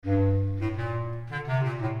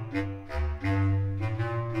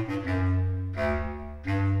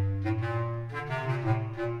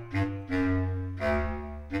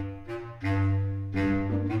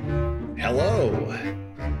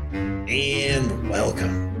and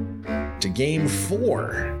welcome to Game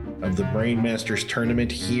 4 of the Brain Masters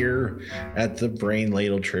Tournament here at the Brain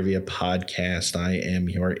Ladle Trivia Podcast. I am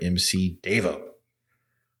your MC, Davo.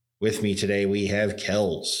 With me today, we have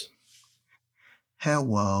Kells.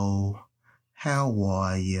 Hello. How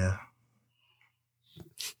are you?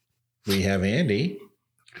 We have Andy.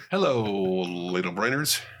 Hello, little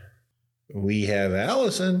brainers. We have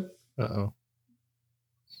Allison. Uh-oh.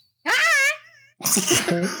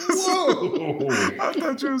 Whoa! I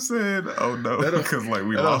thought you said, oh no, because like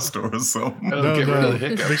we lost her or something. No,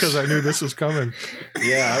 because I knew this was coming.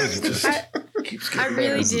 Yeah, I was just... I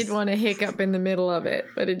really did want to hiccup in the middle of it,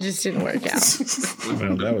 but it just didn't work out.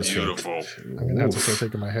 Well, that was beautiful. I'm going to have to start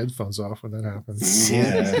taking my headphones off when that happens.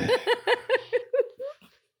 Yeah.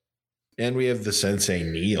 And we have the Sensei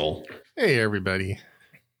Neil. Hey, everybody.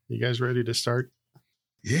 You guys ready to start?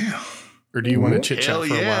 Yeah. Or do you want to chit-chat Hell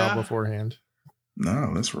for a yeah. while beforehand?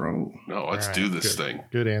 No, let's roll. No, let's All do right, this good. thing.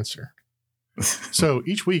 Good answer. So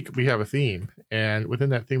each week we have a theme, and within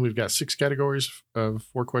that theme we've got 6 categories of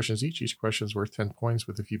 4 questions each. Each question is worth 10 points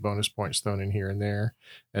with a few bonus points thrown in here and there,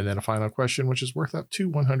 and then a final question which is worth up to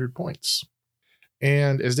 100 points.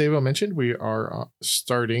 And as Davo mentioned, we are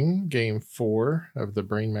starting game 4 of the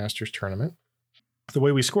Brain Masters tournament. The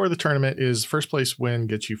way we score the tournament is first place win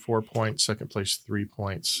gets you 4 points, second place 3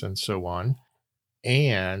 points, and so on.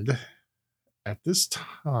 And at this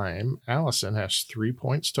time, Allison has 3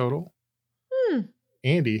 points total.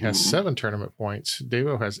 Andy has 7 tournament points.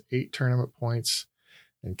 Davo has 8 tournament points.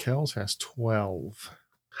 And Kells has 12.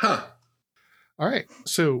 Huh. All right.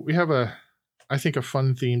 So we have I think, a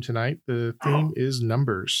fun theme tonight. The theme is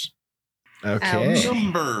numbers. Okay.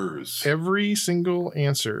 Numbers. Every single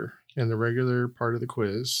answer in the regular part of the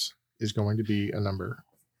quiz is going to be a number.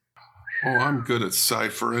 Oh, I'm good at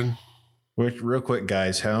ciphering. Real quick,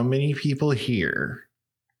 guys, how many people here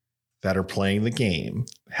that are playing the game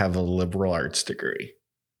have a liberal arts degree?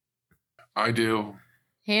 I do.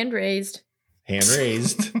 Hand raised. Hand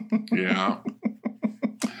raised. Yeah.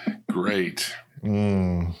 Great.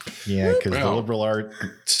 Yeah, because the Well. liberal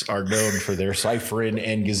arts are known for their ciphering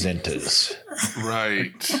and gazentas.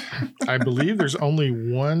 Right. I believe there's only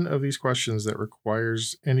one of these questions that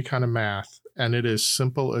requires any kind of math, and it is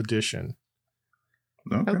simple addition.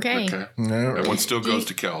 Okay. Okay. No. That one still goes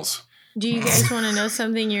to Kells. Do you guys want to know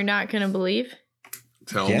something you're not going to believe?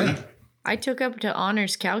 Tell Yeah. me. I took up to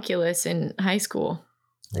honors calculus in high school.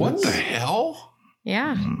 What the hell?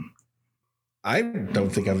 Yeah. I don't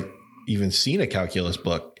think I've even seen a calculus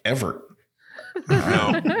book ever.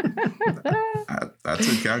 No. I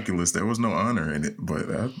took calculus. There was no honor in it, but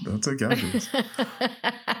I took calculus.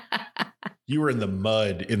 You were in the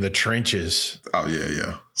mud, in the trenches. Oh,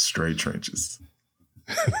 yeah. Straight trenches.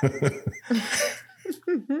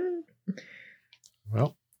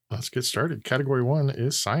 Well, let's get started. Category 1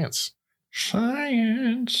 is science.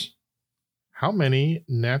 Science. How many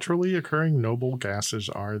naturally occurring noble gases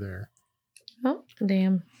are there? Oh,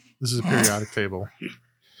 damn. This is a periodic table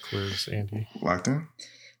quiz, Andy. Locked in?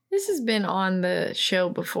 This has been on the show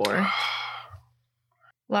before. We've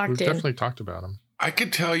Locked in. definitely talked about them. I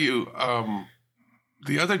could tell you,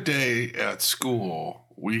 the other day at school,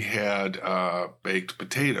 we had baked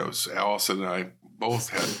potatoes. Allison and I both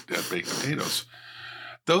had baked potatoes.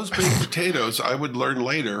 Those baked potatoes, I would learn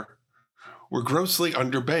later, were grossly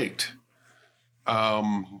underbaked.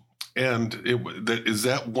 And is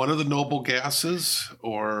that one of the noble gases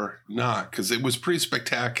or not? Because it was pretty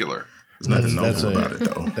spectacular. There's nothing That's noble about it,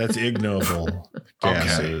 though. That's ignoble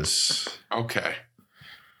gases. Okay.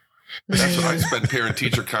 That's what I spent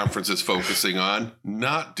parent-teacher conferences focusing on,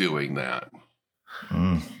 not doing that.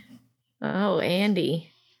 Oh,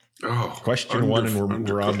 Andy. Oh, Question 1, and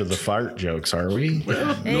we're on to the fart jokes, are we? Well,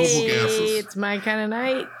 noble Hey, gases. it's my kind of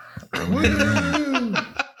night.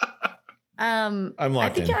 I'm I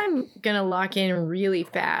locked think in. I'm going to lock in really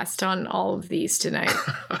fast on all of these tonight.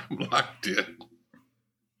 I'm locked in.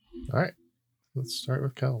 All right. Let's start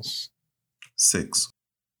with Kells. 6.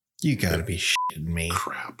 You gotta be shitting me.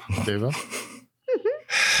 Crap. Davo?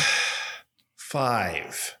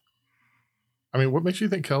 5. I mean, what makes you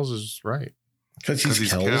think Kells is right? Because Because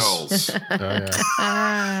he's he's Kells. Kells. Oh, yeah.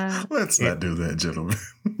 Ah, Let's not do that, gentlemen.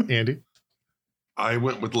 Andy I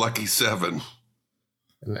went with Lucky 7.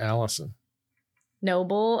 and Allison.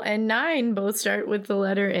 Noble and 9 both start with the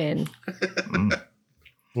letter N.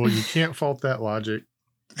 Well, you can't fault that logic,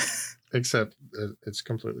 except that it's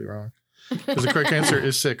completely wrong. Because the correct answer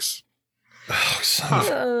is 6. Oh, son of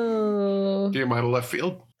Oh. Came out of left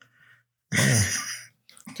field.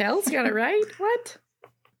 Kel's got it right? What?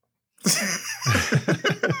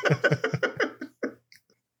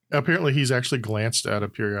 Apparently, he's actually glanced at a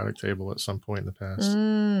periodic table at some point in the past.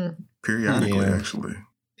 Periodically, Yeah. actually.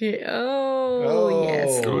 Oh,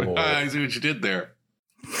 yes. I see what you did there.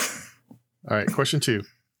 All right, question 2.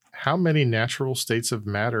 How many natural states of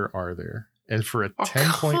matter are there? And for a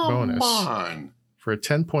 10-point bonus, Come on. for a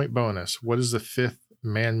 10-point bonus, what is the 5th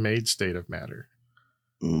man-made state of matter?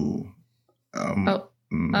 Ooh. Did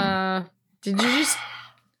you just...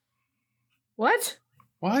 What?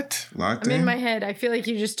 What? Locked I'm in in? my head. I feel like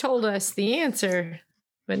you just told us the answer.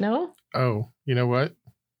 But no? Oh, you know what?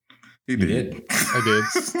 He You did. did. I did.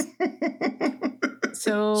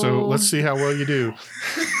 So... So let's see how well you do.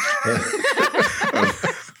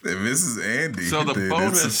 If this is Andy, So the then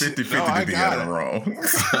bonus- it's a 50-50 No, I that he got got it it. wrong.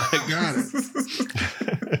 I got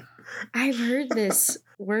it. I've heard this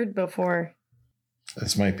word before.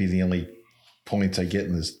 This might be the only points I get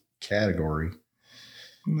in this category.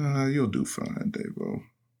 Nah, you'll do fine, Davo.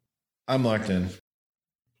 I'm locked in.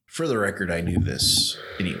 For the record, I knew this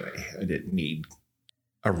anyway. I didn't need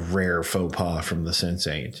a rare faux pas from the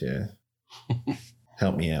sensei to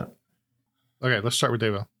help me out. Okay, let's start with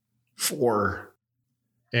Devo. 4.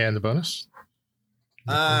 And the bonus?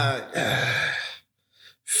 I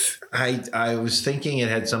was thinking it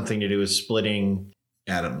had something to do with splitting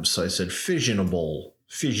atoms, so I said fissionable.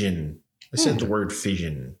 Fission. I said the word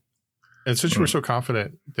fission. And since you were so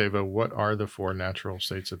confident, Devo, what are the 4 natural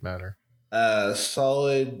states of matter?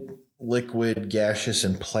 Solid, liquid, gaseous,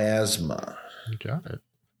 and plasma. You got it.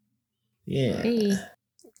 Yeah. Hey.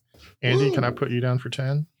 Andy, can I put you down for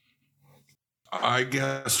 10? I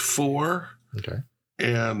guess 4. Okay.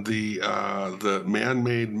 And the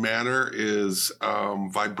man-made matter is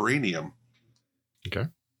vibranium. Okay.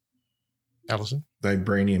 Allison?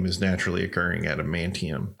 Vibranium is naturally occurring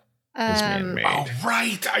adamantium. Is man-made. Oh,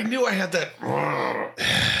 right. I knew I had that.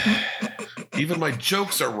 Even my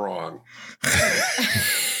jokes are wrong.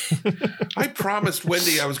 I promised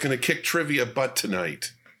Wendy I was going to kick trivia butt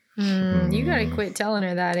tonight. You gotta quit telling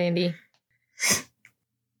her that, Andy.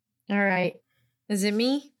 All right. Is it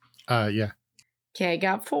me? Yeah. Okay, I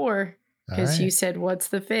got 4 because you said, what's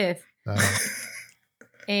the 5th?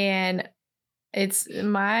 And it's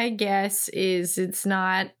my guess is it's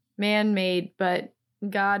not man-made, but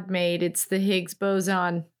God-made. It's the Higgs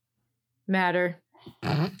boson matter.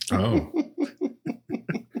 Oh.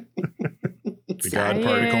 The God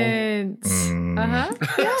Science. Mm. Uh-huh.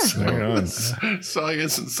 Yeah. Hang on.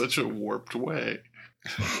 Science in such a warped way.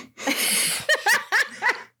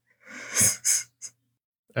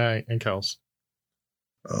 And Kels?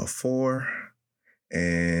 4.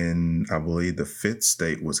 And I believe the 5th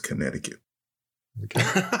state was Connecticut. Okay.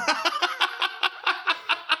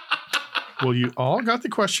 Well, you all got the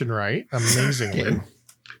question right, amazingly.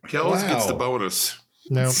 Kells gets the Wow. bonus.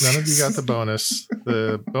 No, none of you got the bonus.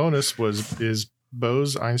 The bonus is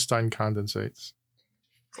Bose-Einstein condensates.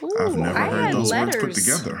 Ooh, I've never I heard had those words put letters.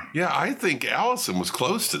 together. Yeah, I think Allison was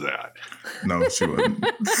close to that. No, she wasn't.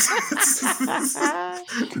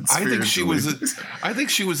 I think she was. I think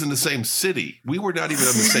she was in the same city. We were not even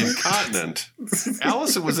on the same continent.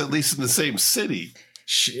 Allison was at least in the same city.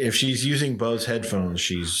 If she's using Bose headphones,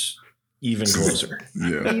 she's even closer.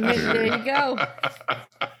 Yeah. There you go.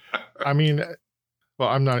 I mean, well,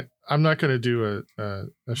 I'm not going to do a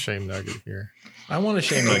shame nugget here. I want a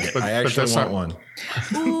shame nugget. But I actually that's want not- one.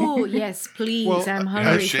 Ooh, yes, please. Well, I'm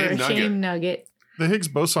hungry for shame a nugget. shame nugget. The Higgs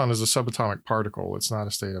boson is a subatomic particle. It's not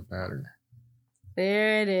a state of matter.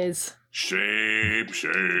 There it is. Shame.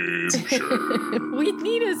 We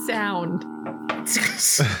need a sound.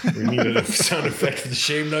 We needed a sound effect for the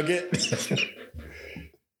shame nugget.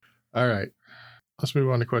 All right. Let's move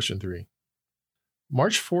on to question 3.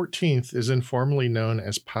 March 14th is informally known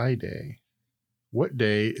as Pi Day. What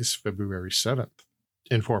day is February 7th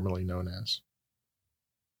informally known as?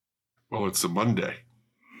 Well, it's a Monday.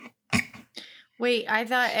 Wait, I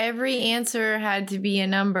thought every answer had to be a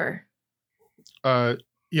number.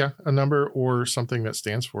 Yeah, a number or something that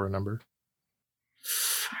stands for a number.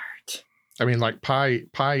 Fart. I mean, like pi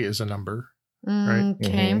is a number. Right.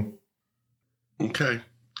 Okay. Mhm. Okay.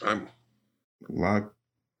 I'm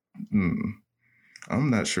I'm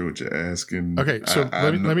not sure what you're asking. Okay, so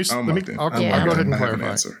let me I'll go ahead and I have an clarify.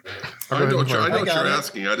 answer. I know what I you're got it.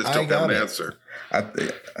 asking. I just I don't have got an it. answer. I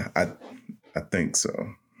think so.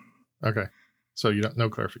 Okay, so you don't no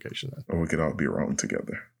clarification then. Or we could all be wrong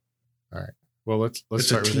together. Well, let's It's a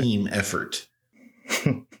start with team effort.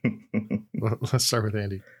 let's start with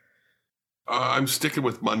Andy. I'm sticking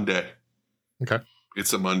with Monday. Okay,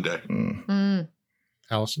 It's a Monday.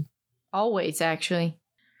 Allison. Always, actually.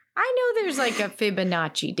 I know there's like a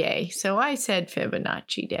Fibonacci day, so I said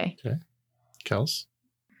Fibonacci day. Kels.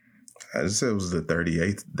 I just said it was the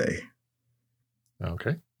 38th day.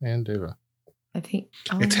 Okay. And Deva. I think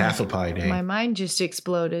It's half a pie day. My mind just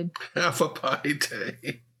exploded. Half a pie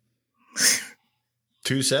day.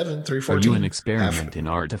 2, 7, 3, Are 14. you an experiment in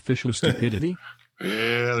artificial stupidity? Yeah,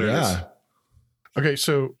 there it is. Yeah. Okay,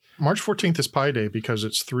 so March 14th is Pi Day because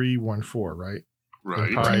it's 314, right? Right.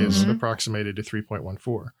 And pi is Mhm. approximated to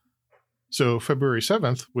 3.14. So February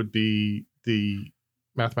 7th would be the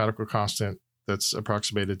mathematical constant that's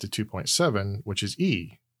approximated to 2.7, which is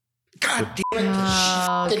E. God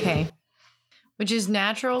damn it. Okay. Which is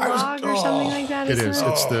natural I was- log or something like that? It isn't is. it?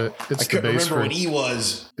 It's the I it's the couldn't base remember for what E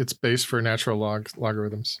was. it's base for natural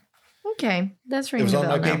logarithms. Okay, that's It ringing was a on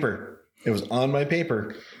bell my now. paper. It was on my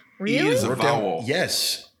paper. E Really? is a Wrote down- vowel.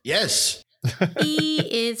 Yes. Yes. E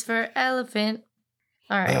is for elephant.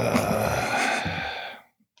 All right.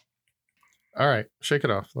 All right, shake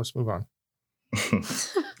it off. Let's move on.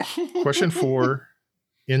 Question 4.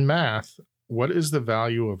 In math, what is the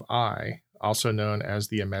value of I, also known as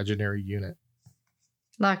the imaginary unit?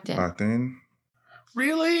 Locked in. Locked in.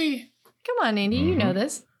 Really? Come on, Andy. You know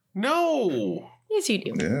this. No. Yes, you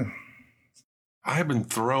do. Yeah. I've been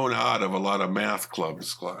thrown out of a lot of math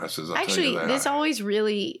clubs classes. I'll Actually, tell you that. this always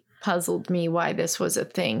really puzzled me why this was a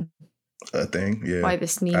thing. A thing. Yeah. Why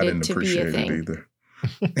this I needed didn't to be a appreciate thing. it either.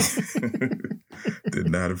 Did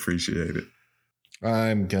not appreciate it.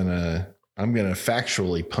 I'm gonna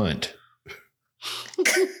factually punt.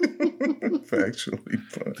 Factually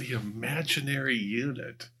fun. The imaginary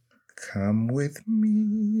unit. Come with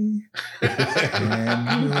me,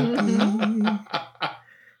 and we'll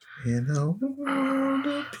be in a world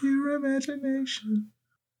of pure imagination.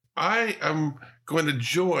 I am going to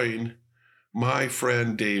join my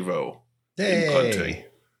friend Davo in punting. Hey.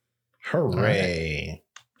 Hooray.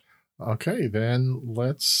 Okay, then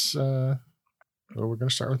let's well, we're going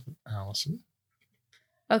to start with Allison.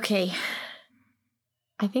 Okay.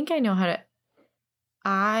 I think I know how to.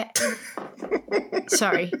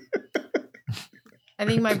 Sorry. I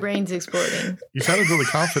think my brain's exploding. You sounded really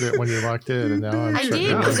confident when you locked in, and now I'm I starting did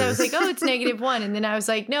to because I wonder. was like, oh, it's -1. And then I was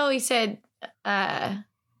like, no, he said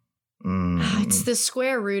it's the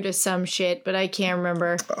square root of some shit, but I can't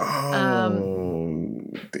remember. Oh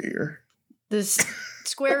dear. The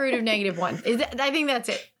square root of -1. I think that's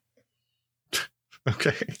it.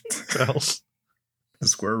 Okay, what else? The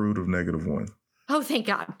square root of -1. Oh, thank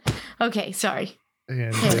God. Okay, sorry.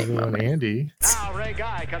 And Damn it. Davo and Andy. Now Ray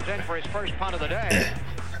Guy comes in for his first punt of the day.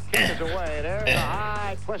 Kisses away. There's a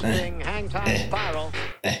high twisting hang time spiral.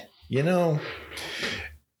 You know,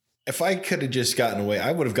 if I could have just gotten away,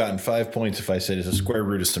 I would have gotten 5 points if I said it's a square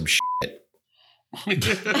root of some shit.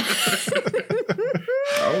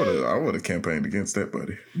 I would have campaigned against that,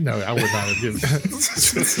 buddy. No, I would not have given.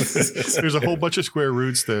 There's a whole bunch of square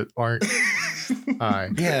roots that aren't I.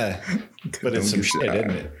 Yeah, but it's Don't some give shit, shit.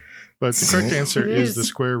 isn't it? But the correct answer It is is. the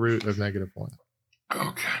square root of -1.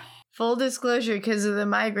 Okay. Full disclosure, because of the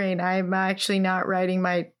migraine, I'm actually not writing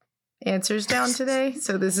my answers down today.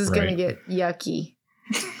 So this is going to Right. get yucky.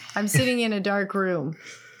 I'm sitting in a dark room.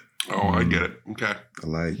 Oh, I get it. Okay. The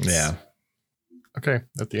lights. Yeah. Okay,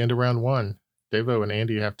 at the end of round 1, Davo and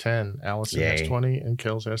Andy have 10, Allison has Yay. 20, and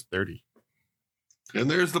Kells has 30. And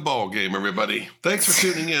there's the ball game, everybody. Thanks for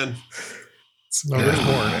tuning in. No, there's Oh,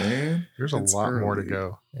 more. man. There's a It's lot more to early.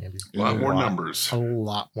 go, Andy. A lot more A numbers. A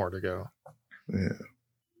lot more to go. Yeah.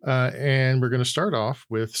 And we're going to start off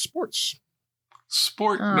with sports.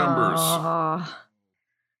 Sport numbers. Aw.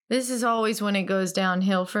 This is always when it goes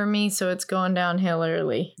downhill for me, so it's going downhill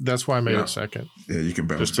early. That's why I made Yeah. it second, Yeah, you can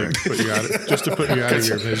bounce just to back. put you out of, just to put you out of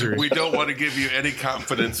your misery. We don't want to give you any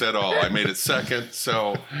confidence at all. I made it second,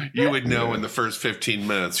 so you would know in the first 15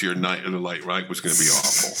 minutes your night of the light right was going to be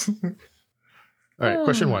awful. All right,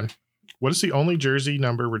 question 1. What is the only jersey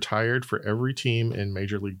number retired for every team in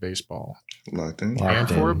Major League Baseball? Locked in. Locked And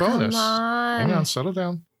for a in. bonus. Come on. Hang on, settle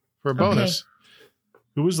down. For a bonus.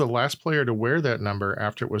 Who was the last player to wear that number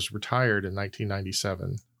after it was retired in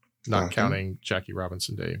 1997? Not Okay. counting Jackie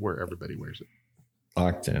Robinson Day, where everybody wears it.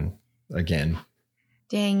 Locked in again.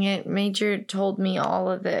 Dang it. Major told me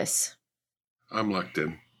all of this. I'm locked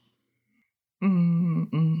in.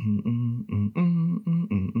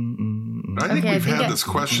 I think Okay, I we've think had I- this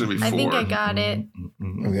question before. I think I got it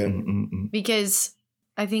Okay. because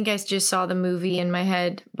I think I just saw the movie in my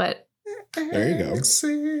head, but There you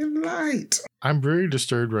go. Light. I'm very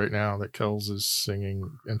disturbed right now that Kells is singing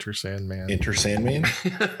Enter Sandman. Enter Sandman.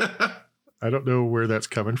 I don't know where that's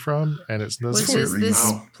coming from, and it's was necessarily this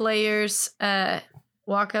Wow. player's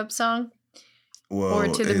walk up song Well, or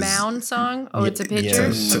to the it's- mound song? Oh, it's a picture?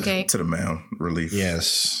 yes. Okay. To the mound relief.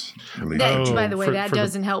 Yes. Relief. That, Oh, by the way, for that the-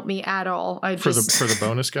 doesn't help me at all. I for just the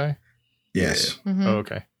bonus guy. Yes. Mhm. Oh,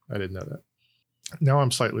 okay. I didn't know that. Now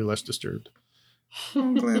I'm slightly less disturbed.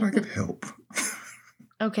 I'm glad I could help.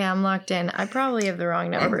 Okay, I'm locked in. I probably have the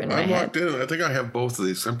wrong number in my I'm head. locked in. I think I have both of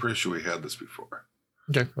these. I'm pretty sure we had this before.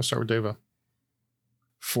 Okay, let's start with Devo.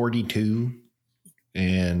 42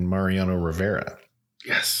 and Mariano Rivera.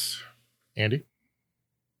 Yes. Andy?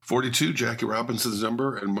 42, Jackie Robinson's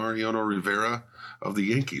number, and Mariano Rivera of the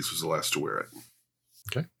Yankees was the last to wear it.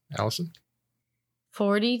 Okay. Allison?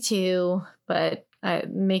 42, but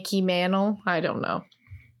Mickey Mantle, I don't know.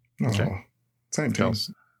 Okay. Oh, same thing.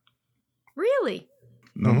 Kels? Really?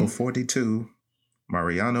 Number Mhm. 42,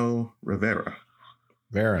 Mariano Rivera.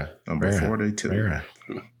 Vera. Number Vera. 42. Vera.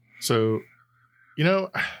 So,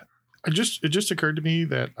 it just occurred to me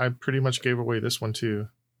that I pretty much gave away this one too.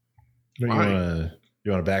 You Why? want to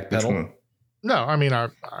Which backpedal? one? No, I mean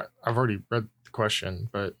I've already read the question,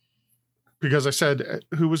 but because I said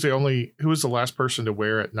who was the last person to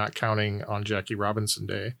wear it, not counting on Jackie Robinson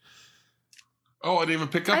Day. Oh, I didn't even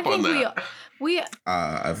pick I up on think that. we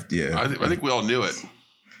I think we all knew it.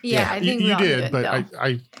 I think we you all knew did, it, but though.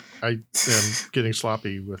 I am getting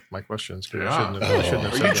sloppy with my questions because Yeah. I shouldn't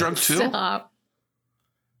have Are said you drunk too? Stop.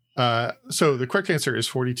 that. So the correct answer is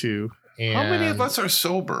 42. And How many of us are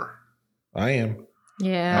sober? I am.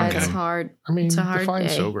 Yeah, Okay. it's hard. I mean, It's a hard define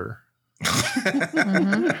day. sober.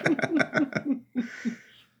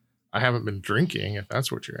 I haven't been drinking, if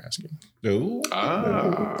that's what you're asking. Oh.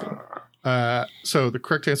 So the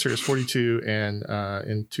correct answer is 42, and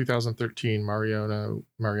in 2013, Mariano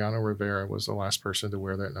Rivera was the last person to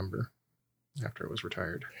wear that number after it was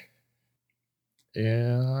retired.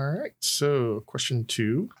 All right. So question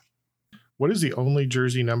 2: what is the only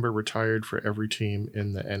jersey number retired for every team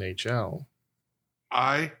in the NHL?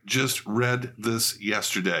 I just read this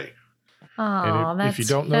yesterday. Oh, And if you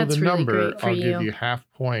don't know that's the really number, great for I'll give you half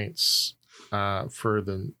points for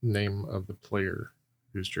the name of the player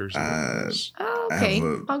whose jersey it is. Oh, I okay. have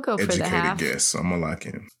a I'll go for the educated half. guess, so I'm gonna lock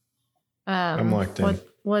in. I'm locked in.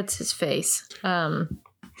 What's his face?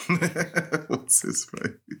 What's his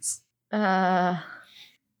face?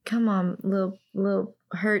 Come on, little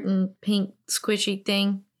hurting pink squishy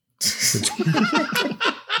thing.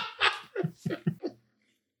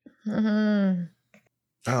 Mhm.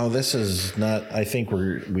 Oh, this is not. I think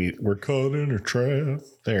we're caught in a trap.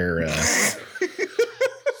 They're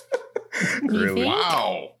Really? think?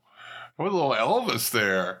 Wow. What a little Elvis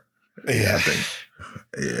there. Yeah, I think.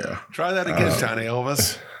 Yeah. Try that again, Tiny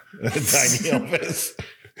Elvis. Tiny Elvis.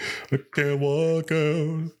 I can't walk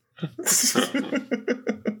out.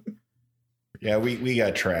 Yeah, we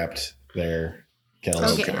got trapped there.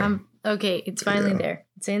 Kels. Okay, okay. It's finally Yeah. there.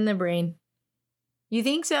 It's in the brain. You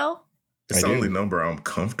think so? It's I the do. only number I'm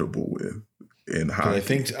comfortable with in But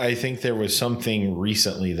hockey. I think there was something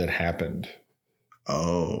recently that happened.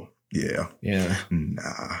 Oh, yeah. Yeah. Nah,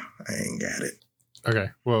 I ain't got it.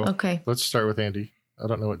 Okay. Well, Okay. let's start with Andy. I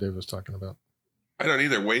don't know what Dave was talking about. I don't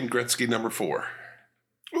either. Wayne Gretzky, number 4.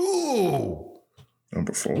 Ooh.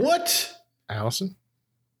 Number 4. What? Allison?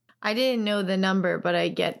 I didn't know the number, but I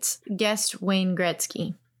guessed Wayne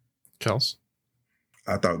Gretzky. Kels?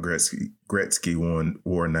 I thought Gretzky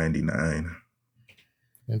wore 99.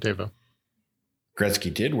 And Devo?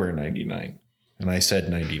 Gretzky did wear 99, and I said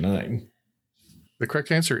 99. The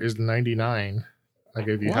correct answer is 99. I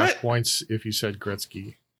gave you What? half points if you said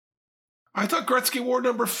Gretzky. I thought Gretzky wore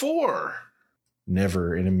number 4.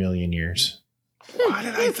 Never in a million years. Why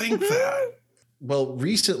did I think that? Well,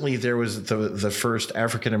 recently there was the first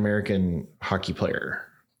African American hockey player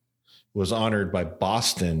was honored by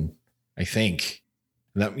Boston, I think.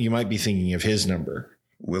 That you might be thinking of his number.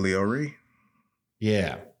 Willie O'Ree?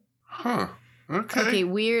 Yeah. Huh. Okay. Okay,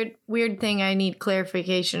 weird thing I need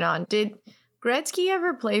clarification on. Did Gretzky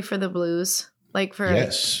ever play for the Blues? Like for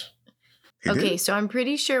Yes. He Okay, did? so I'm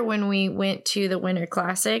pretty sure when we went to the Winter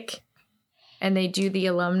Classic and they do the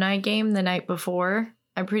alumni game the night before,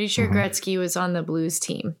 I'm pretty sure Mhm. Gretzky was on the Blues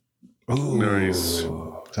team. Ooh, Nice.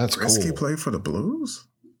 That's Gretzky cool. played for the Blues?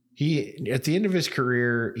 He at the end of his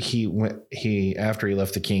career, after he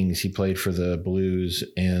left the Kings, he played for the Blues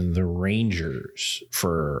and the Rangers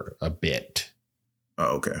for a bit.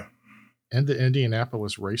 Oh, okay. And the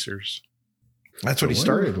Indianapolis Racers. That's what he So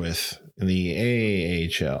started with in the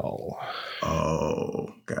AHL,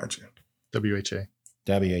 Oh, gotcha. WHA.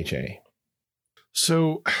 WHA.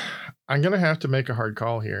 So I'm going to have to make a hard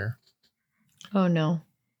call here. Oh no.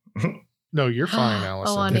 No, you're fine, Oh,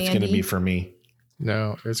 Allison. on It's going to Andy. be for me.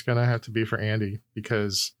 No, it's going to have to be for Andy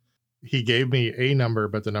because he gave me a number,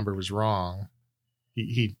 but the number was wrong.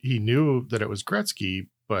 He knew that it was Gretzky,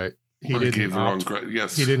 but he Or didn't opt,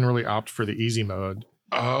 Yes. he didn't really opt for the easy mode.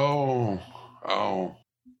 Oh.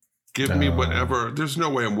 Give me whatever. There's no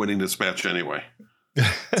way I'm winning this match anyway.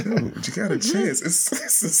 Dude, you got a chance. It's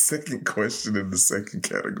the second question in the second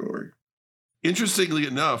category. Interestingly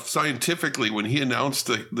enough, scientifically, when he announced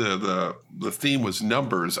the theme was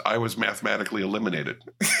numbers, I was mathematically eliminated.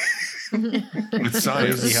 It's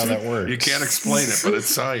science. Crazy how that works. You can't explain it, but it's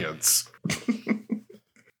science.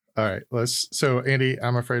 All right, so Andy,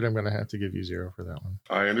 I'm afraid I'm going to have to give you 0 for that one.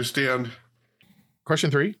 I understand.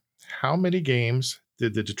 Question 3. How many games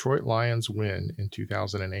did the Detroit Lions win in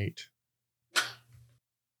 2008?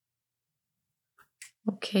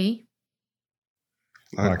 Okay.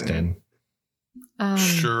 Locked in.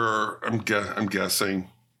 Sure, I'm guessing.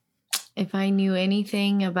 If I knew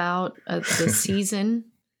anything about the season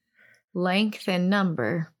length and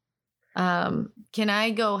number, can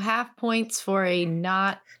I go half points for a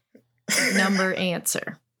not number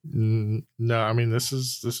answer? No, I mean this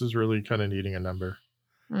is really kind of needing a number.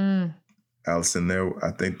 Allison,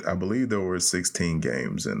 I believe there were 16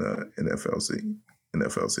 games in a NFL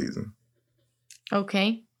season.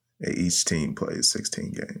 Okay. Each team plays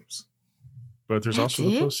 16 games. But there's That's also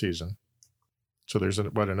the it? postseason. So there's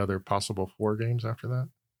another possible 4 games after that?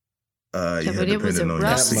 Yeah, but it was a depending on your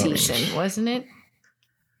rough season. season, wasn't it?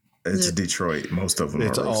 It's Detroit. Most of them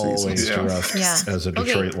It's are rough always seasons. rough Yeah. as a Okay.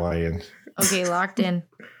 Detroit Lion. Okay, locked in.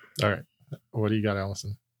 All right. What do you got,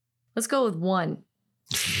 Allison? Let's go with 1.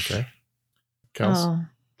 Okay. Kels?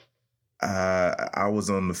 Oh, I was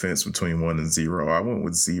on the fence between 1 and 0. I went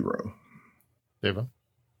with 0. Deva?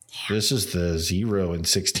 This is the 0 and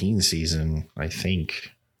 16 season, I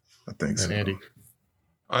think. I think so. And Andy?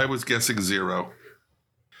 I was guessing 0.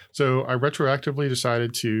 So I retroactively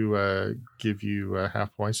decided to give you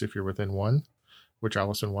half points if you're within 1, which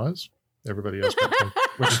Allison was. Everybody else got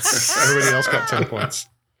 10 points.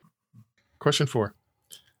 Question 4.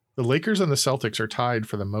 The Lakers and the Celtics are tied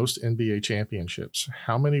for the most NBA championships.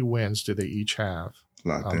 How many wins do they each have?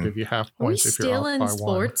 Locked I'll in. give you half are we points if you're still off in by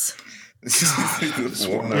sports? Yeah,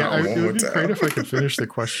 it would be great if I could finish the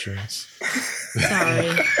questions. Sorry.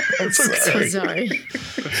 It's So okay. sorry.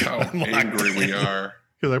 That's how angry we are.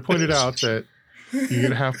 Because I pointed out that you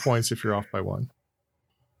get half points if you're off by 1.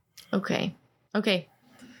 Okay.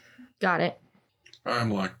 Got it.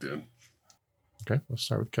 I'm locked in. Okay, let's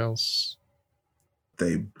start with Kels.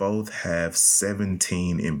 They both have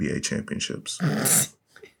 17 NBA championships.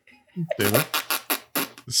 David?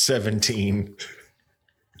 17.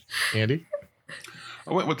 Andy?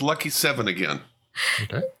 I went with lucky 7 again.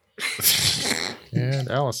 Okay. And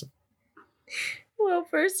Allison? Well,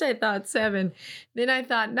 first I thought 7. Then I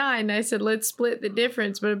thought 9. I said, let's split the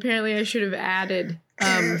difference. But apparently I should have added.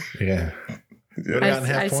 Yeah. Yeah.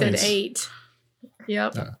 I said 8.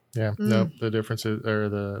 Yep. Yeah, no, the difference is, or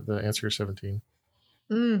the answer is 17.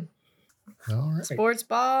 Mm. All right. Sports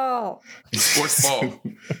ball. Sports ball.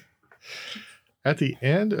 At the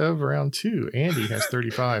end of round 2, Andy has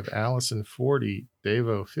 35, Allison 40,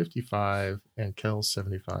 Davo 55, and Kels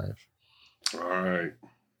 75. All right.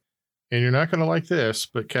 And you're not going to like this,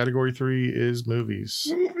 but category 3 is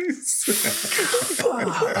movies.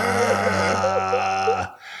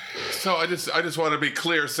 So I just want to be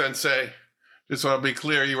clear, Sensei. Just want to be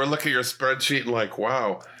clear. You were looking at your spreadsheet and like,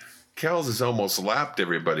 wow, Kels has almost lapped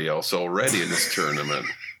everybody else already in this tournament.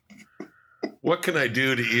 What can I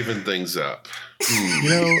do to even things up? You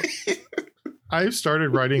know, I started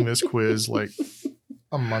writing this quiz like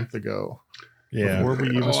a month ago. Yeah. Before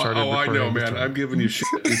we even started I know, recording the man. tournament. I'm giving you shit.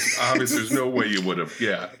 It's obvious there's no way you would have.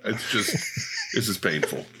 Yeah, this is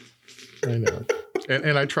painful. I know.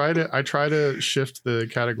 And I try to shift the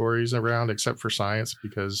categories around except for science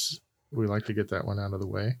because we like to get that one out of the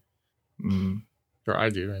way. Mm. Or I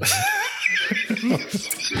do. Anyway.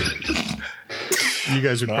 You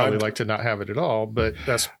guys would probably like to not have it at all, but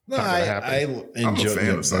that's No, not going to happen. I I'm a enjoy fan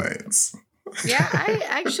it. of science. Yeah, I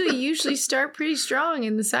actually usually start pretty strong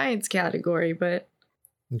in the science category, but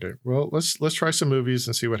Okay. Well, let's try some movies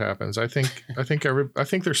and see what happens. I think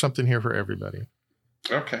there's something here for everybody.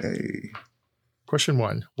 Okay. Hey. Question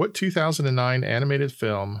 1. What 2009 animated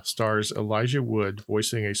film stars Elijah Wood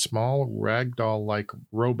voicing a small ragdoll-like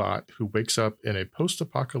robot who wakes up in a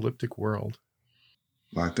post-apocalyptic world?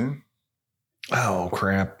 Locked in? Oh,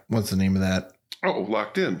 crap. What's the name of that? Oh,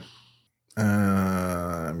 locked in.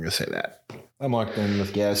 I'm going to say that. I'm locked in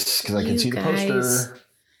with guess because I can You see the guys- poster.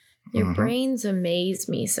 your Mhm. brains amaze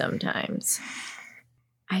me sometimes.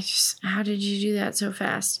 How did you do that so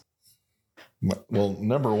fast? Well,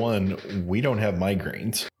 number one, we don't have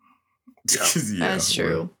migraines. Yeah, That's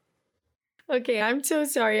true. Okay, I'm so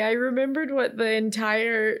sorry. I remembered what the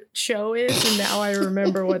entire show is, and now I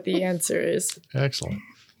remember what the answer is. Excellent.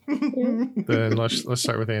 Then let's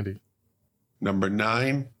start with Andy. Number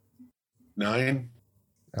 9, 9.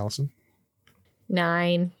 Allison,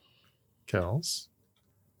 9. Kels,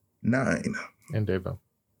 9. and Devo.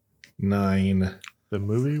 9. The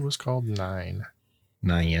movie was called 9.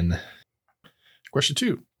 9. Question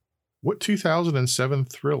 2. What 2007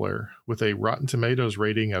 thriller with a Rotten Tomatoes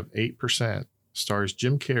rating of 8% stars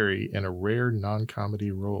Jim Carrey in a rare non-comedy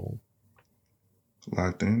role?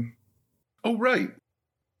 Locked in. Oh, right.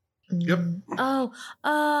 Yep.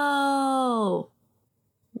 Oh.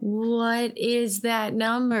 What is that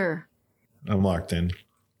number? I'm locked in.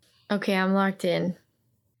 Okay, I'm locked in.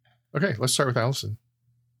 Okay, let's start with Allison.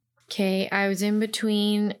 Okay, I was in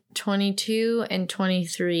between 22 and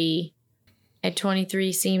 23. At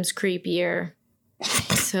 23 seems creepier.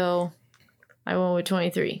 So I went with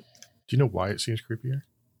 23. Do you know why it seems creepier?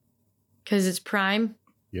 Because it's prime.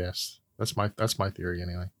 Yes. That's my theory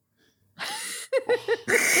anyway.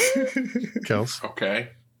 Kels? Okay.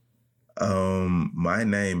 My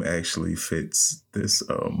name actually fits this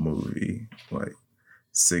movie. Like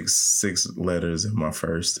six letters in my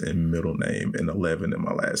first and middle name and 11 in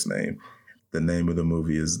my last name. The name of the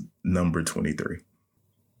movie is Number 23.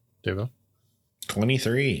 Devo?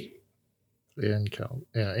 23. And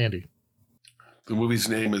Andy. The movie's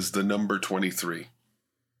name is The Number 23.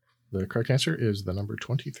 The correct answer is the number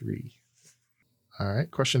 23. All right.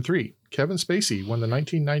 Question 3. Kevin Spacey won the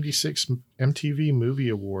 1996 MTV Movie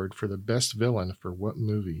Award for the best villain for what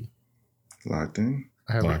movie? Locked in.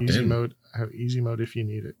 I have Locked easy in. mode. I have easy mode if you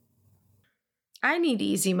need it. I need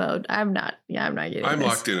easy mode. I'm not getting I'm this.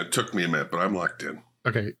 locked in. It took me a minute, but I'm locked in.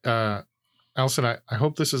 Okay. Allison, I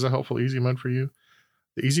hope this is a helpful easy mode for you.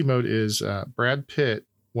 The easy mode is Brad Pitt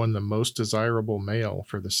won the most desirable male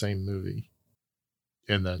for the same movie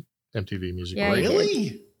in the MTV Music Yeah, Award. he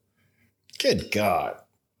Really? Good God.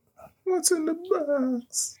 What's in the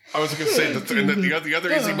box? I was going to say the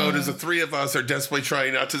other easy mode is the three of us are desperately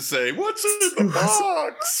trying not to say, what's in the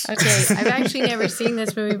box? Okay, I've actually never seen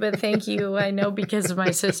this movie, but thank you. I know because of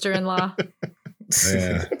my sister-in-law.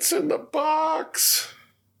 Yeah. What's in the box?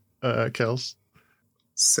 Kels,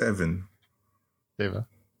 7. Deva,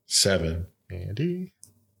 7. Andy,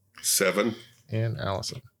 7. and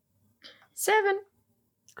Allison. 7.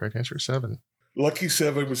 Correct answer is 7. Lucky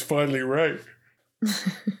 7 was finally right.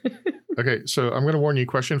 Okay, so I'm going to warn you.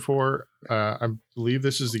 Question 4. I believe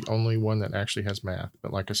this is the only one that actually has math,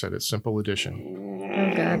 but like I said, it's simple addition.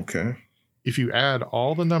 Oh, God. Okay. If you add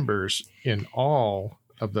all the numbers in all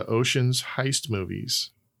of the Ocean's Heist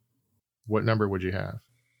movies, what number would you have?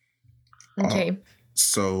 Okay.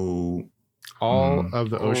 So, All of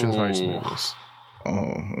the Ocean's Heist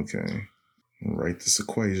Oh. movies. okay. Write this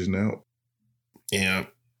equation out. Yeah.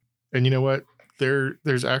 And you know what?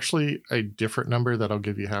 There's actually a different number that I'll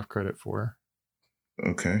give you half credit for.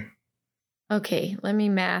 Okay. Okay, let me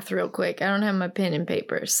math real quick. I don't have my pen and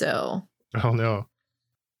paper, so. Oh, no.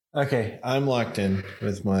 Okay. I'm locked in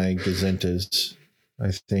with my gazentas. I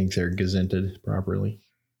think they're gazented properly.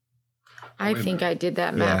 I think I did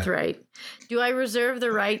that math Yeah. right. Do I reserve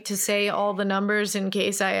the right to say all the numbers in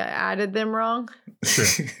case I added them wrong?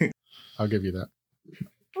 Sure. I'll give you that.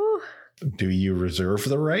 Ooh, Do you reserve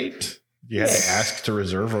the right? You had to ask to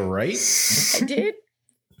reserve a right? I did.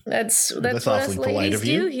 That's That's what us awfully polite ladies of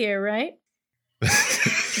you. do here, right?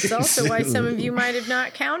 It's also why some of you might have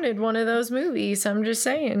not counted one of those movies. I'm just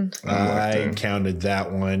saying. I counted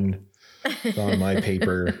that one. It's on my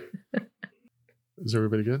paper. Is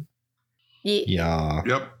everybody good? Yeah.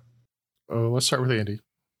 Yep. Oh, let's start with Andy.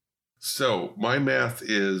 So my math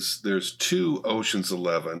is there's 2 Ocean's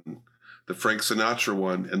 11, the Frank Sinatra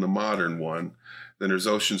one and the modern one. Then there's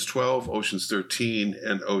Ocean's 12, Ocean's 13,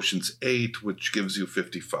 and Ocean's 8, which gives you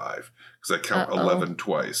 55 because I count 11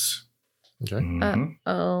 twice. Okay. Mhm.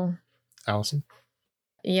 Oh, Allison.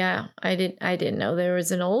 yeah. I didn't know there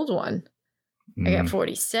was an old one. I got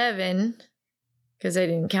 47 because I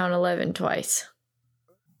didn't count 11 twice.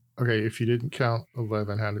 Okay, if you didn't count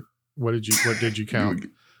 11, what did you count?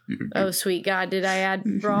 Oh, sweet God. Did I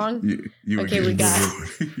add wrong? You Okay, we got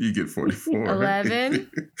you get 44.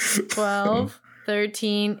 11, 12,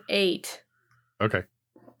 13, 8. Okay.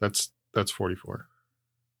 That's 44.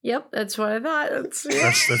 Yep, that's what I thought.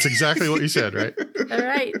 That's exactly what you said, right? All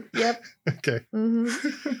right. Yep. Okay. hmm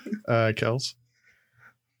Kels.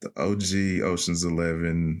 The OG Ocean's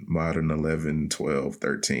 11, Modern 11, 12,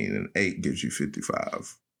 13, and 8 gives you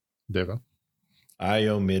 55. Devo. I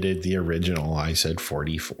omitted the original. I said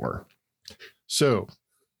 44. So,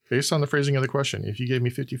 based on the phrasing of the question, if you gave me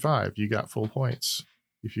 55, you got full points.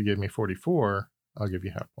 If you gave me 44, I'll give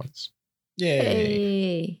you half points. Yay.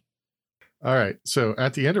 Hey. All right. So,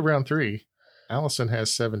 at the end of round 3, Allison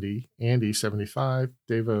has 70, Andy 75,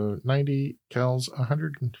 Davo 90, Kells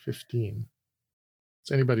 115.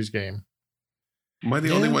 It's anybody's game. Am I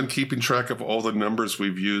the only one keeping track of all the numbers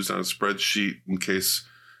we've used on a spreadsheet in case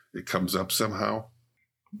it comes up somehow?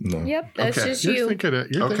 No. Yep, that's Okay. just You're you. thinking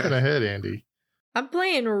ahead, Andy. I'm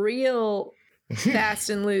playing real fast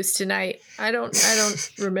and loose tonight. I don't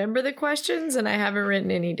remember the questions, and I haven't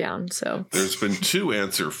written any down. So There's been 2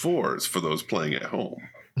 answer 4s for those playing at home.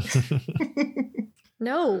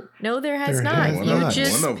 no, there has There not. has You not.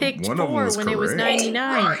 just One of- picked one of them 4 was when it was correct.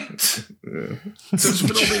 99. Right. Yeah. So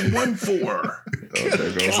there's been only 1 4. Oh,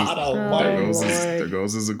 there goes God his, almighty. there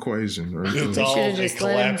goes his equation. Right It's there. all, should've it just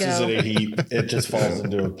let him collapses go. in a heap. It just falls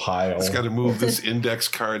into a pile. It's got to move this index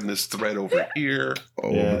card and this thread over here.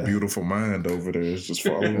 Oh, Yeah. the beautiful mind over there is just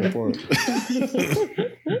falling apart.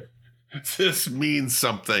 This means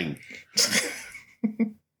something.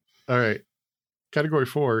 All right. Category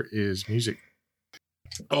 4 is music.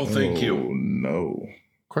 Oh, thank you. Oh, no.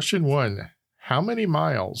 Question 1. How many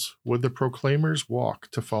miles would the Proclaimers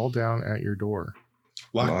walk to fall down at your door?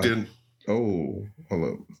 Locked in. Oh, hold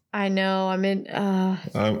up. I know. I'm in.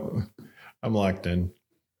 I'm locked in.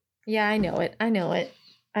 Yeah, I know it. I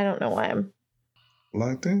don't know why I'm.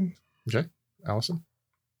 Locked in? Allison?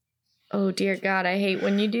 Oh dear God, I hate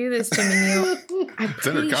when you do this to me, Neil. I'm It's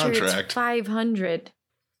in her pretty sure contract. it's 500.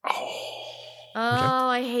 Oh. Oh,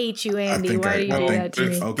 I hate you, Andy. Why do you do that to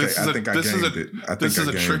me? Okay, This is I a- think I this is gamed a- it. I think This is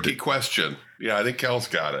I a gamed tricky it. question. Yeah, I think Kel's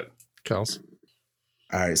got it. Kels?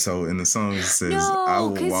 All right, so in the song it says, I No,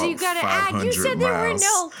 will because walk you gotta 500 add. You said miles.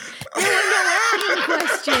 there were no adding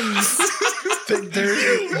questions.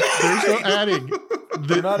 There's no adding.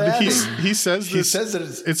 They're not adding. He says He this. says that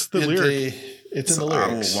it's the lyric. It's in So the I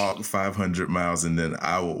lyrics. will walk 500 miles and then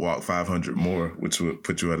I will walk 500 more, which would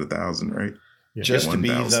put you at 1,000, right? Yeah. Just to be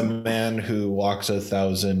the 1,000. man who walks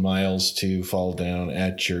 1,000 miles to fall down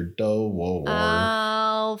at your door.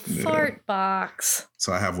 Oh, fart box.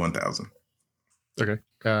 So I have 1,000. Okay.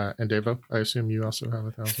 And Davo, I assume you also have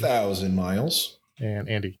 1,000. 1,000 miles. And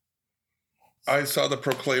Andy. I saw the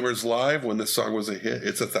Proclaimers live when this song was a hit.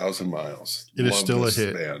 It's 1,000 miles. It is Love still a this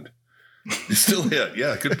hit. Band. It's still a hit.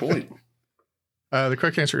 Yeah, good point. The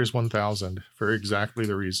correct answer is 1,000 for exactly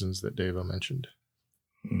the reasons that Davo mentioned.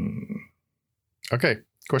 Mm. Okay.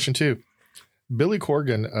 Question 2. Billy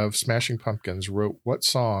Corgan of Smashing Pumpkins wrote what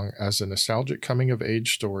song as a nostalgic coming of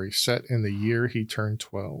age story set in the year he turned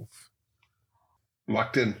 12?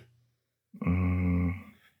 Locked in.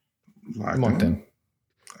 Locked I'm locked in.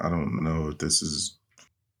 I don't know if this is.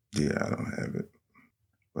 Yeah, I don't have it.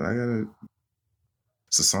 But I got it.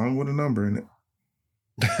 It's a song with a number in it.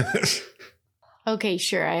 Okay,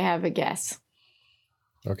 sure. I have a guess.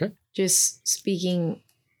 Okay. Just speaking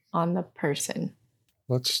on the person.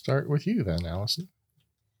 Let's start with you then, Allison.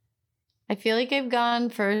 I feel like I've gone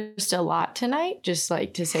first a lot tonight, just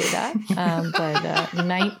like to say that. But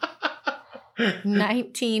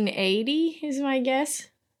 1980 is my guess.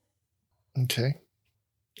 Okay.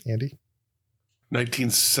 Andy?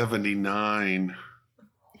 1979.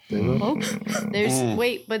 Davo? Oh, there's Mm.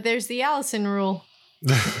 wait, but there's the Allison rule.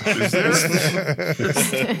 Is there?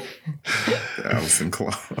 Allison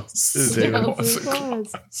Claus. Davo. Allison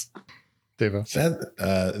Claus. Davo.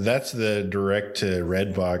 That's the direct to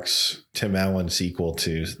Redbox Tim Allen sequel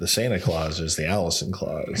to The Santa Claus is the Allison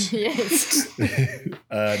Claus. Yes.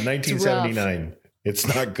 1979. It's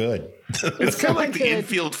not good. It's kind of like the Good.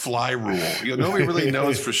 infield fly rule. You know, nobody really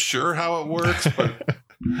knows for sure how it works, but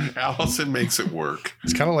Allison makes it work.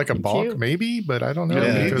 It's kind of like a balk, Cute. maybe, but I don't know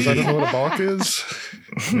Yeah, because I don't know what a balk is.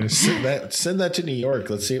 Send that to New York.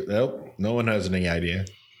 Let's see. Nope. No one has any idea.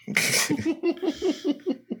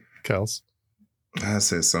 Kels. I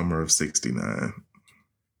said summer of 69.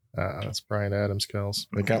 That's Brian Adams, Kels.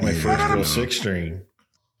 I got my first real 6-string.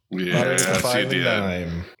 Yes, you 5 and did.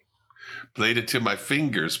 dime. Played it till my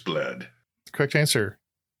fingers bled. The correct answer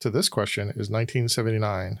to this question is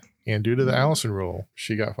 1979. And due to the Allison rule,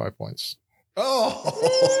 she got 5 points.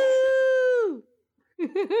 Oh.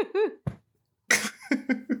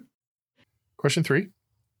 Question 3.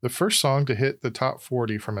 The first song to hit the top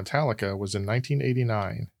 40 from Metallica was in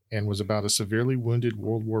 1989 and was about a severely wounded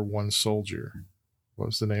World War I soldier. What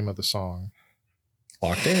was the name of the song?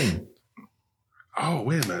 Locked in. Oh,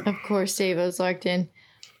 wait a minute. Of course, Davo's locked in.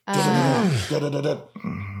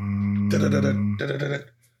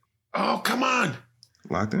 Oh, come on.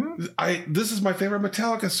 Locked in? This is my favorite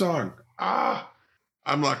Metallica song.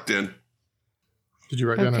 I'm locked in. Did you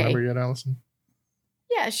write down a Okay. number yet, Allison?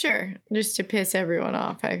 Yeah, sure. Just to piss everyone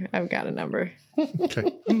off, I've got a number. Okay.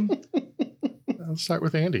 Let's start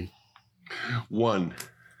with Andy. 1.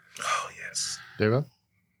 Oh, yes. Deva?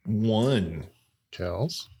 1.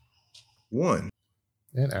 Kels, 1.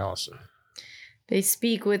 and Allison. They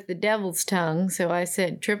speak with the devil's tongue, so I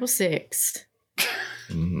said 666.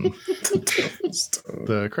 Mhm.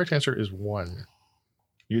 The correct answer is 1.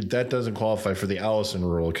 That doesn't qualify for the Allison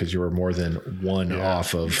rule because you were more than one Yeah.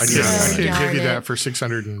 off of. I can't give darn you it. that for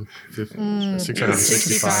 665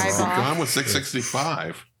 65 off. off. Gone with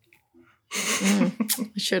 665. I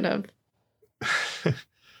should have.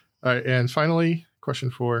 All right, and finally, question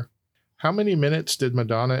 4. How many minutes did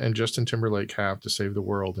Madonna and Justin Timberlake have to save the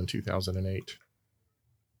world in 2008?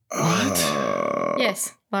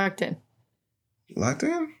 Yes, locked in. Locked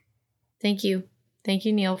in? Thank you. Thank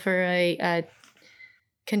you, Neil, for a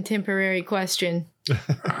contemporary question.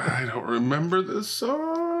 I don't remember this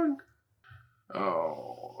song.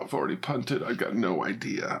 Oh, I've already punted. I got no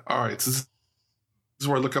idea. All right, so this is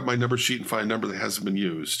where I look up my number sheet and find a number that hasn't been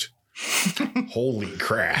used. Holy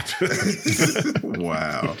crap.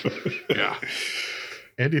 Wow. Yeah.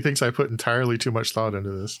 Andy thinks I put entirely too much thought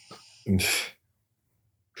into this.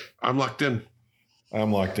 I'm locked in.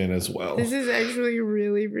 I'm locked in as well. This is actually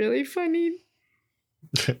really, really funny.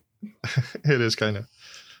 It is kind of.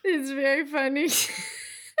 It's very funny.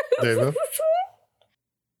 David,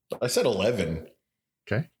 I said 11.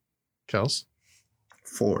 okay. Kels,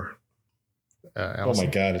 4. Oh Allison.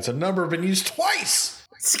 my God. It's a number been used twice.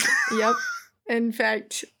 Yep. In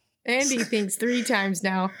fact, Andy thinks 3 times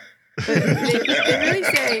now. But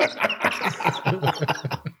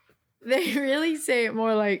they really say it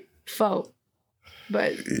more like 4,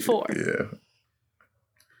 but 4.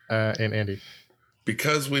 Yeah. And Andy.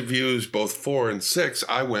 Because we've used both 4 and 6,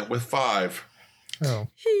 I went with 5. Oh,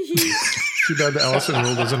 too bad the Allison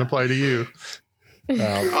rule doesn't apply to you.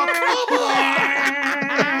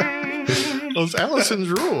 Those Allison's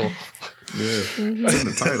rule. Yeah. It's in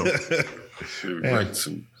the title. Should Yeah. write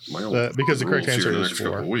my own Because the correct rules answer here in the is next 4.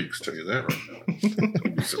 couple of weeks. Tell you that right now.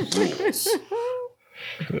 There'll be some rules.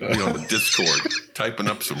 Be on the Discord typing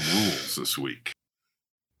up some rules this week.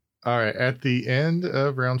 All right. At the end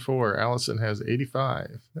of round 4, Allison has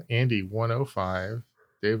 85, Andy 105,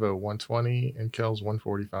 Davo 120, and Kels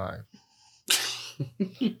 145.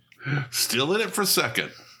 Still in it for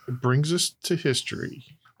second. It brings us to history.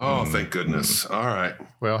 Oh, thank goodness. All right.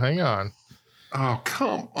 Well, hang on. Oh,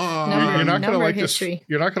 come on. Number- You're not going to number like history. this.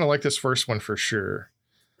 You're not going to like this first one for sure.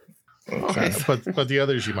 Okay. But the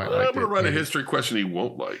others you might like. I'm going to write a maybe. history question he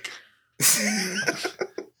won't like.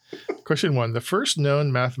 Question 1. The first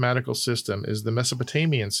known mathematical system is the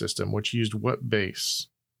Mesopotamian system, which used what base?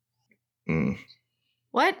 Mm.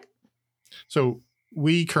 What? So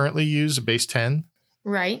we currently use base 10.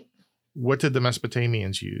 Right. What did the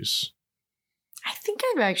Mesopotamians use? I think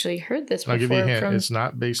I've actually heard this before. I'll give you a hint. From... It's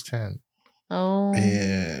not base 10. Oh.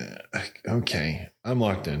 Yeah. Okay. I'm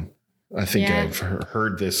locked in. I think Yeah. I've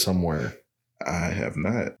heard this somewhere. I have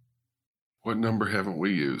not What number haven't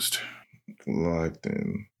we used? locked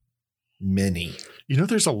in. Many. You know,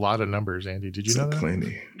 there's a lot of numbers, Andy. Did you know that?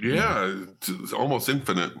 Plenty. Yeah, it's almost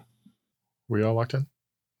infinite. Were you all locked in?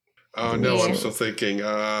 No, Yeah. I'm still thinking.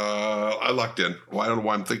 I locked in. Well, I don't know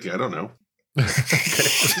why I'm thinking. I don't know. Okay,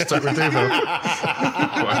 let's start with Davo.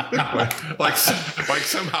 like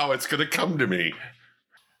somehow it's going to come to me.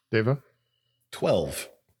 Davo? 12.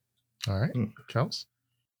 All right. Hmm. Kels?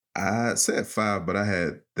 I said 5, but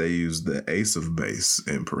they used the ace of base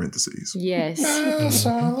in parentheses. Yes.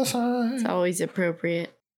 Mm-hmm. It's always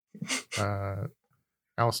appropriate.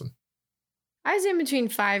 Allison? I was in between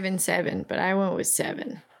 5 and 7, but I went with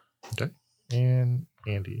 7. Okay. And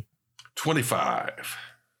Andy? 25.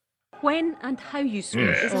 When and how you swim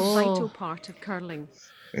is a Oh. vital part of curling.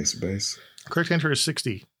 Ace of base. Correct answer is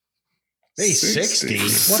 60. Hey, 60?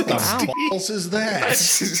 What the Wow. balls is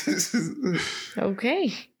that?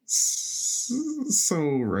 Okay.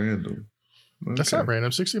 So random. That's not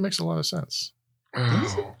random. 60 makes a lot of sense.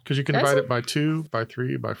 Oh, Because you can Does divide it? it by 2, by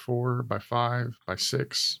 3, by 4, by 5, by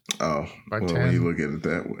 6. Oh, By well, 10. when you look at it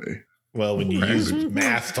that way. Well, when you use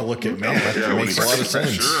math to look at math, yeah, it makes a lot of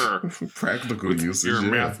sense. Sure. Practical With usage. your yeah.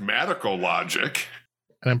 mathematical logic.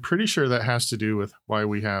 And I'm pretty sure that has to do with why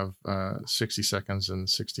we have 60 seconds and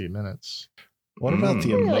 60 minutes. What about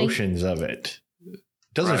the Really? emotions of it?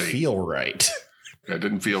 Doesn't Right. feel right. It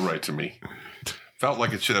didn't feel right to me. Felt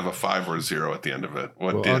like it should have a 5 or a 0 at the end of it.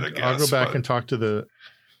 What Well, did I guess? I'll go back but and talk to the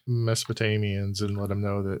Mesopotamians and let them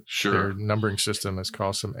know that their sure. numbering system has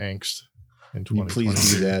caused some angst in Can you 2020.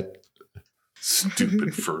 please do that?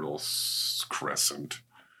 Stupid fertile crescent.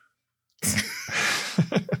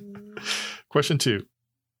 Question 2.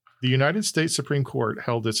 The United States Supreme Court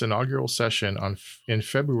held its inaugural session in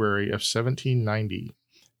February of 1790.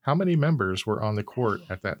 How many members were on the court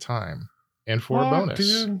at that time? And for a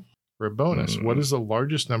bonus, For a bonus, what is the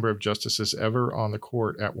largest number of justices ever on the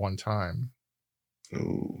court at one time?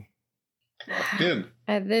 Ooh. Locked in.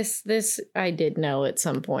 This I did know at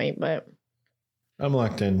some point, but I'm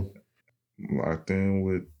locked in. Locked in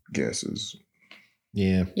with guesses.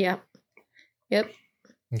 Yeah. yep. Okay,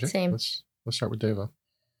 Same. Let's start with Deva.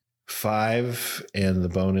 5, and the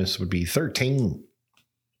bonus would be 13.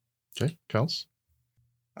 Okay, Kels,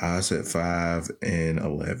 I said 5 and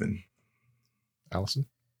 11. Allison,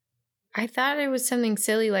 I thought it was something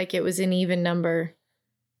silly like it was an even number.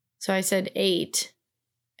 So I said 8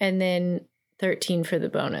 and then 13 for the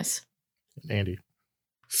bonus. and Andy.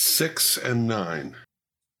 6 and 9.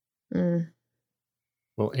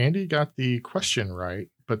 Well, Andy got the question right,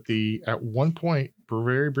 but at one point,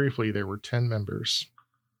 very briefly, there were 10 members.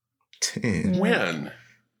 10. When?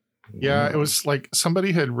 Yeah, it was like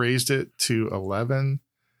somebody had raised it to 11,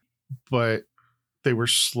 but they were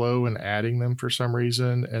slow in adding them for some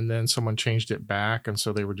reason, and then someone changed it back, and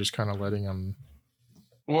so they were just kind of letting them.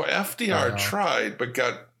 Well, FDR Wow. tried, but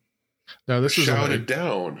got No, this was shouted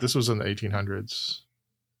down. This was in the 1800s.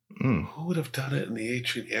 Mm. Who would have done it in the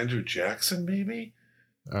ancient? Andrew Jackson, maybe?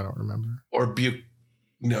 I don't remember. Or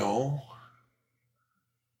No.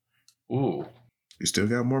 Ooh. You still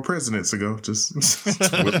got more presidents to go. Just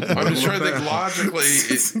I'm just trying to think logically.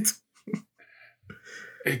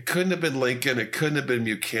 It couldn't have been Lincoln. It couldn't have been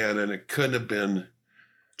Buchanan. It couldn't have been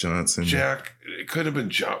Johnson, Jack. It could have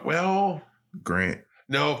been John. Well, Grant,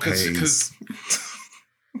 no, because Hayes,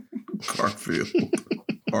 Garfield,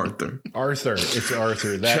 Arthur, It's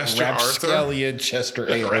Arthur. That Chester Arthur? rapscallion Chester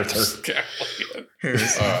A. Arthur. Scallion.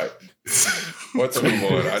 Harrison. All right. Let's move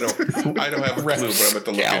on. I don't have a clue, but I'm going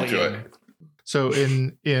to look into it. So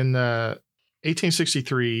in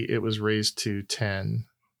 1863, it was raised to 10.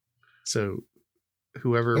 So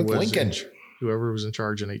whoever Like was Lincoln. whoever was in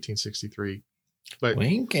charge in 1863, but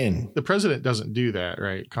Lincoln. the president doesn't do that,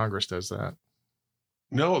 right? Congress does that.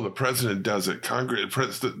 No, the president does it.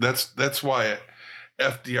 Congress. That's why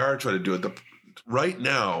FDR tried to do it. Right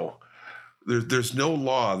now, there's no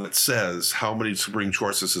law that says how many Supreme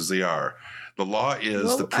Justices there are. The law is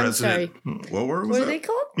Well, the I'm president. sorry. What word was What are that? they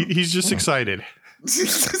called? He's just excited.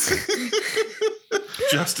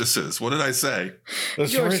 Justices. What did I say?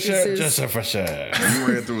 Justices. You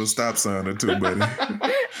ran through a stop sign or two, buddy.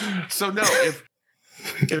 So no, if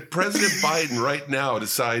President Biden right now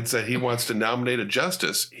decides that he wants to nominate a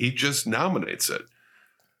justice, he just nominates it.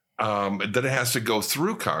 Then it has to go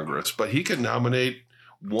through Congress, but he can nominate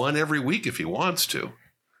one every week if he wants to.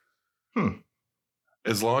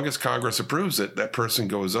 As long as Congress approves it, that person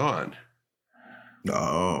goes on.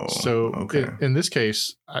 Oh, So okay. in this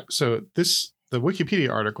case, the Wikipedia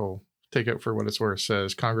article, take it for what it's worth,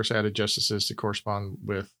 says Congress added justices to correspond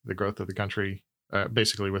with the growth of the country,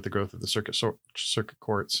 basically with the growth of the circuit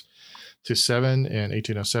courts, to 7 in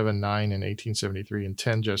 1807, 9 in 1873, and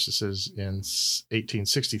 10 justices in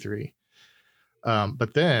 1863.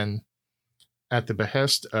 But then, at the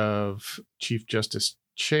behest of Chief Justice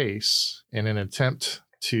Chase, in an attempt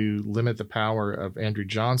to limit the power of Andrew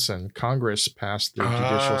Johnson, Congress passed the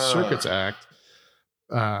Judicial Circuits Act,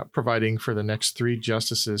 providing for the next 3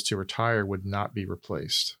 justices to retire would not be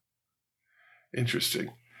replaced.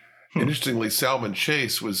 Interesting. Interestingly, Salmon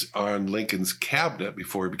Chase was on Lincoln's cabinet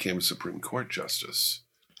before he became a Supreme Court justice.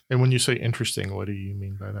 And when you say interesting, what do you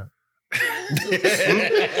mean by that?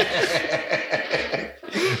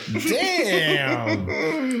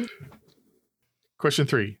 Damn. Question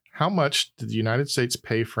 3. How much did the United States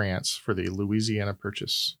pay France for the Louisiana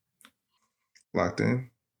Purchase? Locked in.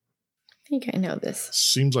 I think I know this.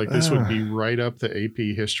 Seems like this would be right up the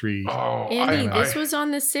AP history. Oh, Andy, this was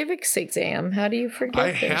on the civics exam. How do you forget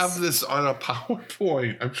I this? have this on a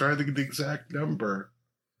PowerPoint. I'm trying to get the exact number.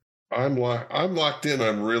 I'm locked in.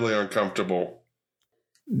 I'm really uncomfortable.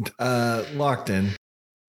 Locked in.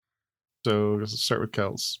 So let's start with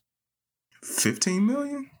Kels. 15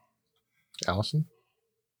 million? Allison,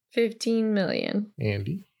 15 million.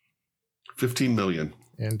 Andy, 15 million.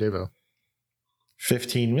 and Devo.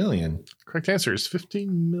 15 million. Correct answer is $15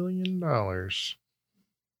 million.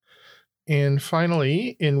 And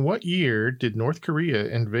finally, in what year did North Korea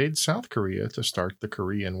invade South Korea to start the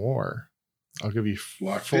Korean War? I'll give you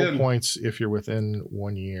Locked full in. points if you're within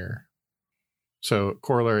 1 year. So,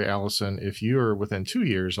 corollary, Allison, if you're within 2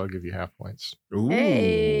 years, I'll give you half points. Ooh.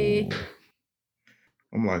 Hey.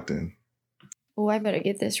 I'm locked in. Oh, I better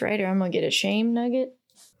get this right or I'm going to get a shame nugget.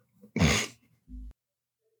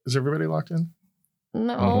 Is everybody locked in?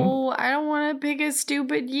 No, I don't want to pick a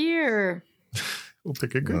stupid year. We'll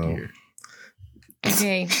pick a good No. year.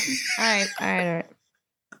 Okay. All right.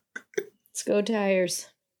 Let's go Tires.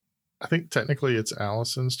 I think technically it's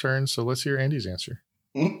Allison's turn, so let's hear Andy's answer.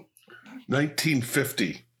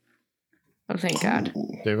 1950. Oh, thank God.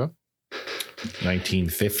 Deva,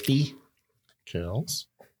 1950. Kels,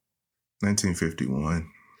 1951.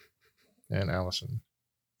 and Allison.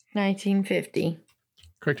 1950.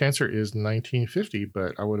 Correct answer is 1950,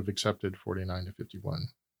 but I would have accepted 49 to 51.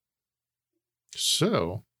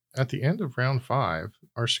 So at the end of round 5,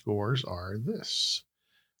 our scores are this.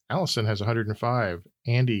 Allison has 105,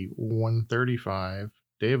 Andy 135,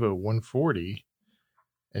 Deva 140,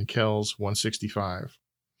 and Kels 165.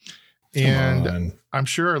 And I'm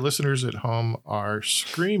sure our listeners at home are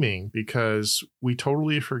screaming because we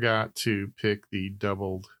totally forgot to pick the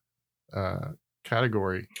doubled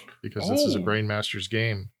category because this is a Brain Masters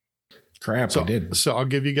game. Crap, I did. So I'll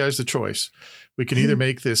give you guys the choice. We can either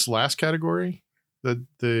make this last category,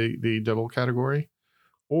 the double category,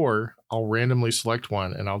 or I'll randomly select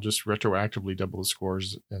one and I'll just retroactively double the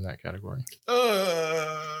scores in that category.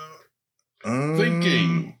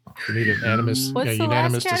 Thinking. We need an unanimous What's the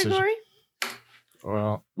last category? decision.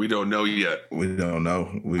 Well, We don't know yet. We don't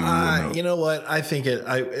know. We will know. You know what? I think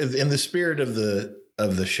in the spirit of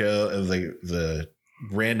the show, of the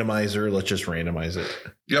randomizer, let's just randomize it.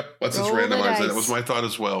 Yep, let's just Roll the randomize it. dice. That was my thought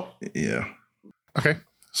as well. Yeah. okay.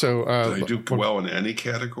 So Did I do well in any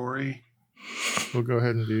category? we'll go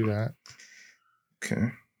ahead and do that. Okay.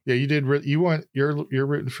 Yeah, you did. You're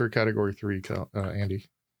rooting for category 3, Andy.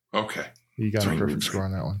 Okay. You got a perfect score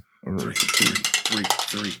on that one. All right.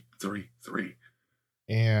 Three.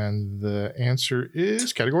 And the answer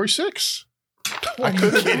is category 6. I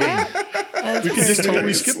couldn't kidding. That's We could just perfect.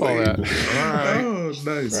 totally skip all that. All right. Oh,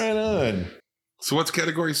 nice. Right on. So what's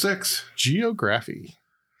category 6? Geography.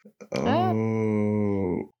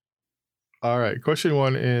 Oh. All right. Question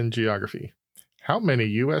 1 in geography. How many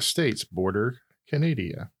U.S. states border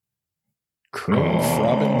Canada?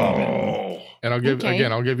 Robin Bobbin. Oh. And I'll give Okay.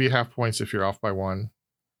 I'll give you half points if you're off by 1.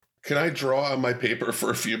 Can I draw on my paper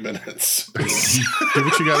for a few minutes? Do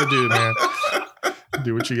what you got to do, man.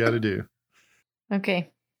 Do what you got to do.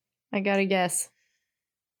 Okay. I got to guess.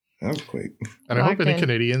 That was quick. And I hope Locked any in.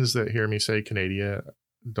 Canadians that hear me say Canada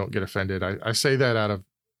don't get offended. I say that out of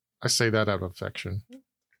affection.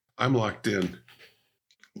 I'm locked in.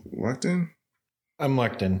 Locked in? I'm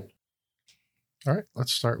locked in. All right,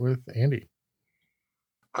 let's start with Andy.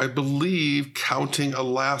 I believe counting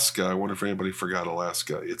Alaska. I wonder if anybody forgot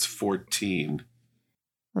Alaska. It's 14.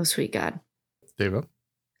 Oh, sweet God. Deva,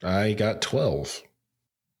 I got 12.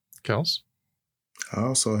 Kels, I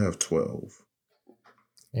also have 12.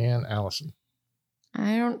 and Allison.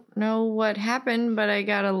 I don't know what happened, but I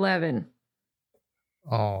got 11.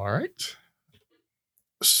 All right.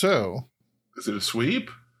 So Is it a sweep?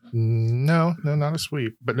 no, not a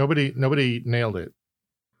sweep, but nobody nailed it.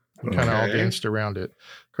 We kind of all Okay. danced around it.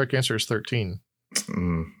 Correct answer is 13.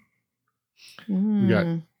 Mm. We got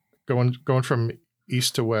Mm. going from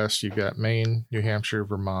east to west. You've got Maine, New Hampshire,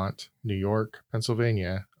 Vermont, New York,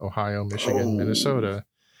 Pennsylvania, Ohio, Michigan, Oh. Minnesota,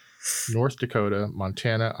 North Dakota,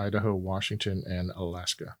 Montana, Idaho, Washington, and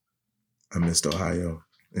Alaska. I missed Ohio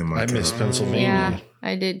in my I missed count. Pennsylvania. Yeah,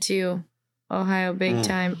 I did too. Ohio, big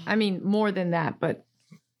time. I mean, more than that, but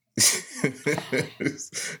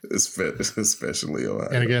Especially Ohio.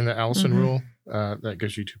 And again, the Allison Mhm. rule that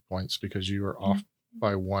gives you 2 points because you were off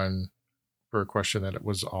by 1 for a question that it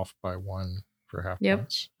was off by 1 for half Yep.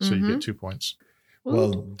 points. So you Mhm. get 2 points.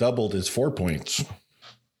 Well, doubled is 4 points.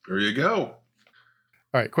 There you go.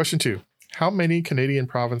 All right, question 2. How many Canadian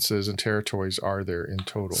provinces and territories are there in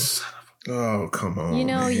total? Oh, come on. you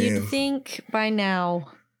know, man. you'd think by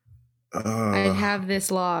now I'd have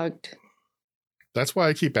this logged. That's why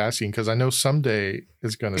I keep asking because I know someday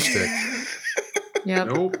it's going to stick. Yep.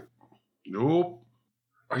 Nope. Oh,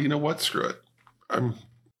 you know what? Screw it. I'm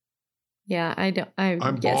Yeah, I'm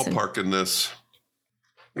guessing. ballparking this.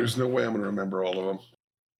 There's no way I'm going to remember all of them.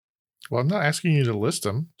 Well, I'm not asking you to list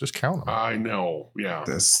them. Just count them. I know. Yeah.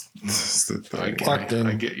 That's the I, thing. Locked in.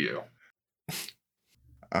 I get you.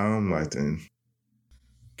 I'm locked in.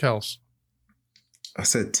 Kels, I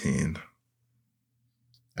said 10.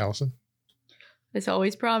 Allison, It's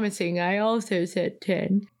always promising. I also said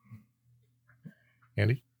 10.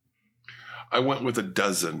 Andy. I went with a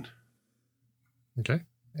dozen. Okay.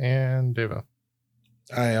 And Deva.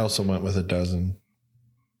 I also went with a dozen.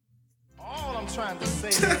 All I'm trying to say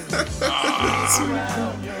is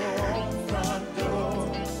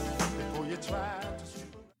before you try to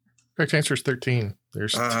sweep Correct answer is 13.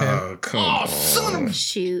 There's 10, Oh, come on.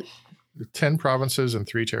 Shoot. 10 provinces and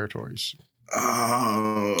 3 territories.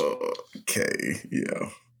 Oh, okay. Yeah.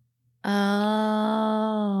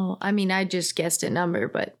 Oh, I mean, I just guessed a number,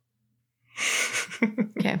 but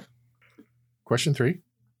okay. Question 3.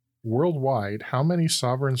 Worldwide, how many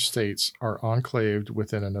sovereign states are enclaved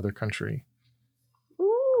within another country?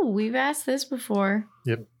 Ooh, we've asked this before.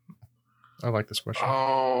 Yep. I like this question.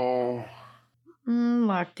 Oh.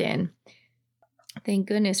 Locked in. Thank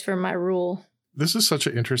goodness for my rule. This is such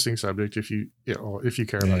an interesting subject if you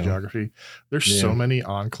care about geography. There's so Yeah. many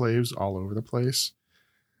enclaves all over the place.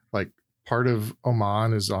 Like part of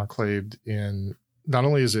Oman is enclaved in, not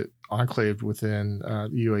only is it enclaved within the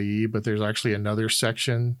UAE, but there's actually another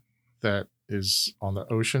section that is on the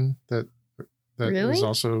ocean that Really? is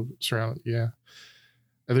also surrounded. Yeah.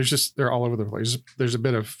 And they're all over the place. There's a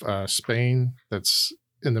bit of Spain that's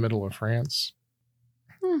in the middle of France.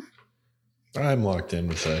 I'm locked in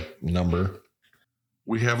with that number.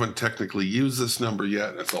 We haven't technically used this number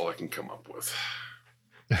yet. That's all I can come up with.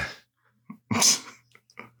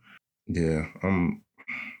 Yeah, I'm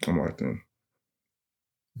locked in.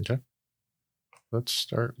 Okay. Let's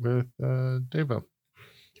start with Devo.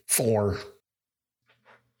 4.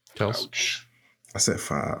 Kels. Ouch. I said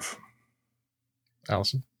 5.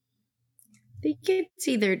 Allison. I think it's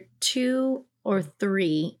either 2 or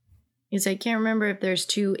 3. Because I can't remember if there's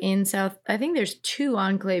 2 in South. I think there's 2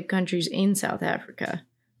 enclave countries in South Africa.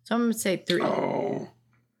 So I'm going to say 3. Oh.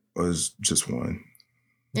 It was just 1.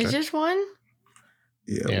 It's Okay. just 1?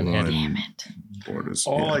 Yeah, And 1 Damn it. borders.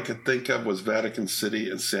 All yeah. I could think of was Vatican City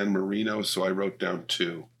and San Marino, so I wrote down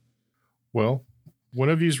 2. Well, one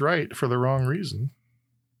of you's right for the wrong reason.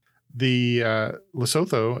 The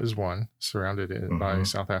Lesotho is one, surrounded by Mhm.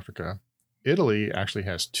 South Africa. Italy actually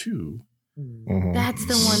has 2, Mhm. That's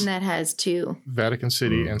the one that has 2. Vatican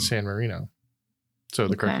City and San Marino. So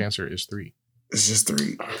the correct Okay. answer is 3. It's just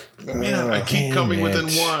 3. Man, I keep coming within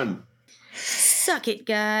 1. Suck it,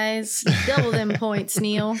 guys. Double them points,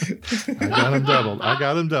 Neil. I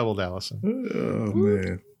got him doubled, Allison. Oh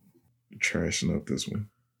man, trashing up this one.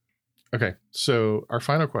 Okay, so our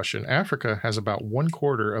final question. Africa has about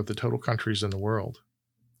 1/4 of the total countries in the world.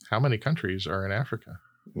 How many countries are in Africa?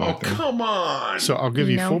 Oh, come on. So I'll give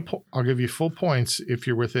you No. I'll give you full points if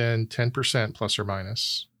you're within 10% plus or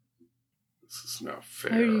minus. This is not fair.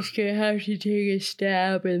 gonna have to take a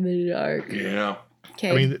stab in the dark. Yeah.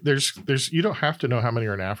 Okay. I mean, there's you don't have to know how many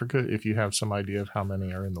are in Africa if you have some idea of how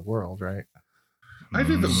many are in the world, right? I've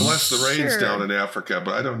even blessed the rains Sure. down in Africa,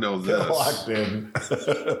 but I don't know this. Locked in.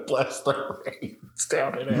 Bless the rains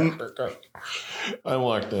down in Africa. I'm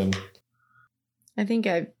locked in. I think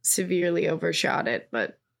I severely overshot it,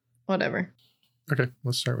 but whatever. Okay,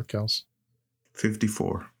 let's start with Kels.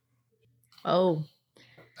 54. Oh,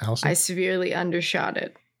 Allison. I severely undershot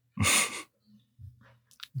it.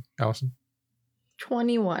 Allison.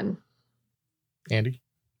 21. Andy.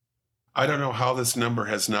 I don't know how this number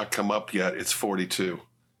has not come up yet. It's 42.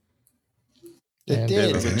 It And did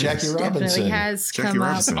David. with Jackie Robinson. Definitely has Jackie come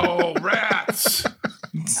Robinson. up. Oh, rats.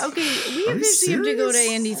 Okay, we Are you officially have to go to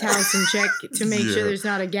serious? Andy's house and check to make Yeah. sure there's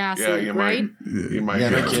not a gas Yeah, leak, you right? might. Yeah, You might Yeah,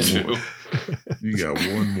 no have kidding. to. you got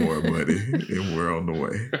one more, buddy, and we're on the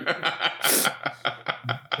way.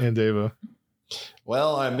 And Deva.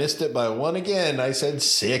 Well, I missed it by 1 again. I said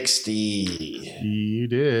 60. You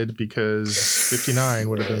did, because 59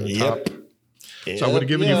 would have been the top. So I would have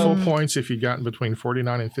given you full points if you'd gotten between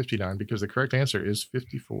 49 and 59, because the correct answer is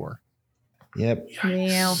 54. Yep.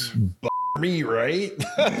 Yeah. Me, right?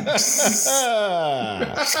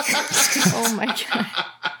 Oh my God.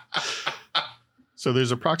 So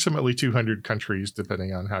there's approximately 200 countries,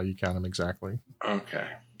 depending on how you count them exactly. Okay.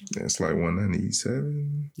 It's like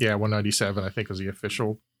 197. Yeah, 197, I think, is the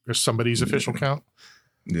official, or somebody's official count.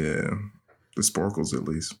 Yeah, the Sparkles at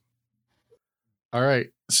least. All right.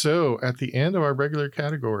 So at the end of our regular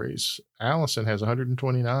categories, Allison has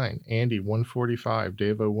 129, Andy 145,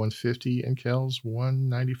 Devo 150, and Kels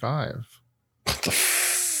 195. What the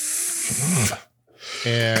f-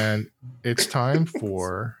 And it's time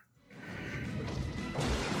for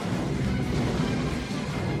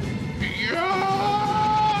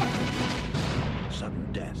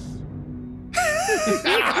Sudden death.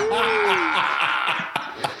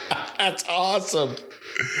 That's awesome.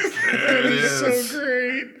 There it is. So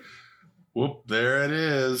great. Whoop, there it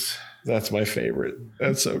is. That's my favorite.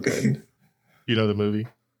 That's so good. You know the movie,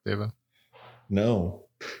 Devo? No.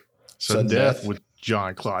 Sudden Sudden Death Death? with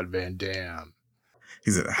Jean-Claude Van Damme.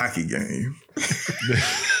 He's at a hockey game.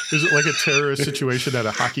 Is it like a terrorist situation at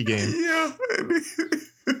a hockey game? Yeah.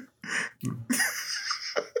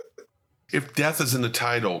 If death is in the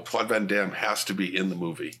title, Claude Van Damme has to be in the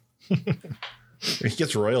movie. He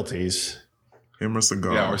gets royalties. Him or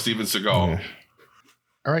Seagal. Yeah, or Steven Seagal.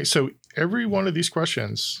 All right. So every one of these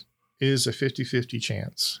questions is a 50-50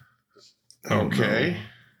 chance. Okay.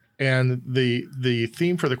 And the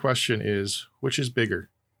theme for the question is, which is bigger?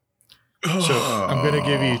 So I'm going to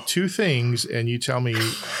give you two things, and you tell me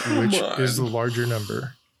which is the larger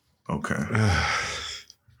number. Okay.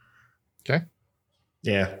 Okay.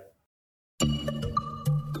 Yeah.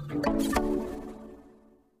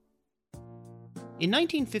 In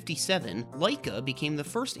 1957, Laika became the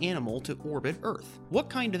first animal to orbit Earth.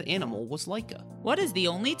 What kind of animal was Laika? What is the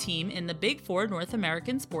only team in the Big Four North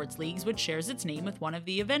American sports leagues which shares its name with one of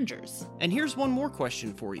the Avengers? And here's one more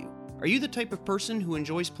question for you. Are you the type of person who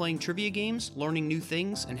enjoys playing trivia games, learning new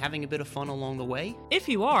things, and having a bit of fun along the way? If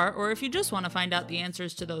you are, or if you just want to find out the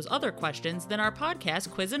answers to those other questions, then our podcast,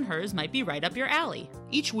 Quiz and Hers, might be right up your alley.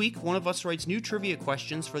 Each week, one of us writes new trivia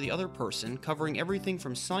questions for the other person, covering everything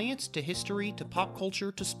from science to history to pop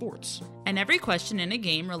culture to sports. And every question in a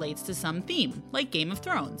game relates to some theme, like Game of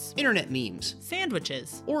Thrones, internet memes,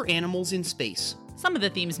 sandwiches, or animals in space. Some of the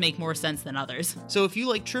themes make more sense than others. So if you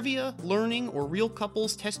like trivia, learning, or real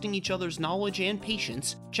couples testing each other's knowledge and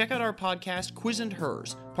patience, check out our podcast, Quiz and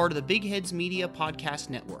Hers, part of the Big Heads Media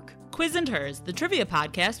Podcast Network. Quiz and Hers, the trivia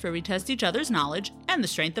podcast where we test each other's knowledge and the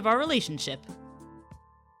strength of our relationship.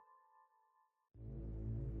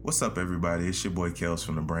 What's up, everybody? It's your boy Kels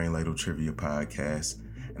from the Brain Ladle Trivia Podcast,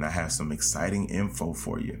 and I have some exciting info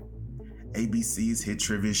for you. ABC's hit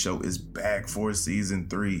trivia show is back for season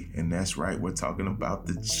 3, and that's right, we're talking about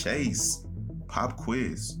The Chase Pop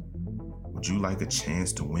Quiz. Would you like a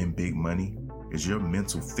chance to win big money? Is your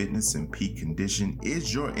mental fitness in peak condition?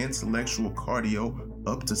 Is your intellectual cardio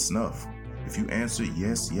up to snuff? If you answer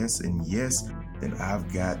yes, yes, and yes, then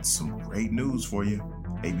I've got some great news for you.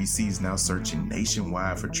 ABC is now searching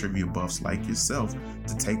nationwide for trivia buffs like yourself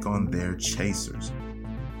to take on their chasers.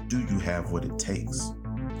 Do you have what it takes?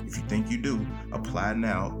 If you think you do, apply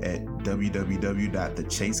now at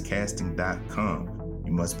www.thechasecasting.com.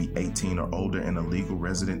 You must be 18 or older and a legal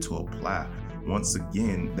resident to apply. Once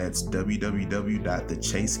again, that's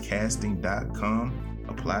www.thechasecasting.com.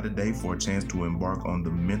 Apply today for a chance to embark on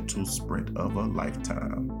the mental sprint of a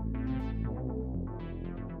lifetime.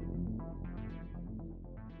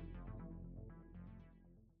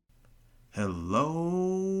 Hello,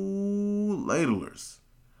 ladlers.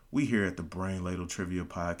 We here at the Brain Ladle Trivia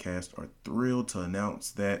Podcast are thrilled to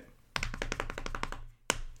announce that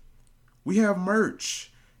we have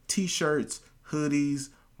merch, t-shirts, hoodies,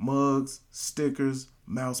 mugs, stickers,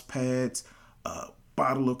 mouse pads, a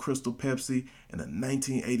bottle of Crystal Pepsi, and a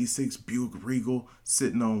 1986 Buick Regal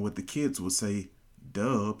sitting on what the kids would say,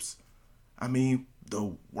 dubs. I mean,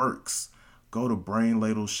 the works. Go to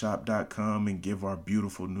brainladleshop.com and give our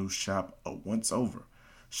beautiful new shop a once over.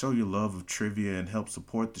 Show your love of trivia and help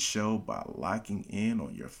support the show by locking in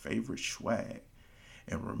on your favorite swag.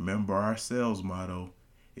 And remember our sales motto,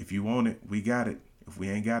 if you want it, we got it. If we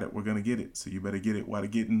ain't got it, we're going to get it. So you better get it while the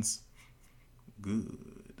getting's good.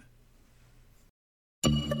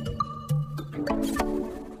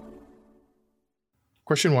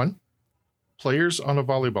 Question 1. Players on a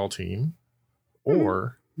volleyball team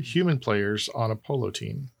or human players on a polo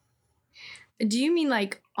team? Do you mean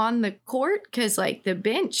like on the court? Because like the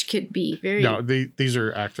bench could be very... No, these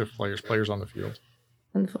are active players on the field.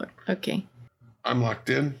 On the floor. Okay. I'm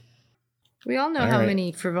locked in. We all know All how right.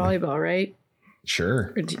 many for volleyball, right?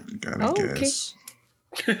 Sure. Or do- Gotta guess.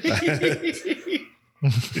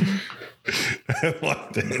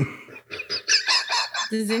 Locked in.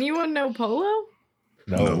 Does anyone know polo?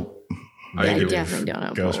 No. I do. definitely don't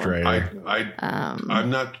know Ghost polo. Rider.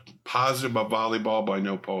 I'm not positive about volleyball, but I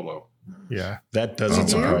know polo. Yeah. That doesn't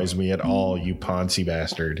You do? surprise me at all, you Ponzi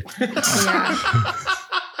bastard. Yeah.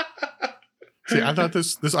 See, I thought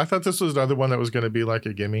this was another one that was going to be like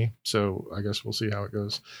a gimme. So I guess we'll see how it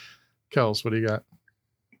goes. Kels, what do you got?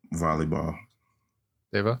 Volleyball.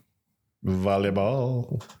 Ava?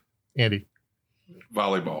 Volleyball. Andy?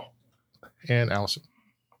 Volleyball. And Allison?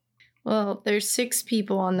 Well, there's 6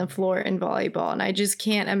 people on the floor in volleyball, and I just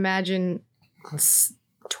can't imagine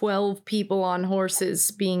 12 people on horses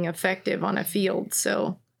being effective on a field.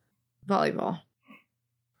 So, volleyball.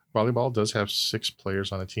 Volleyball does have 6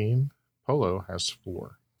 players on a team. Polo has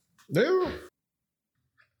 4. No.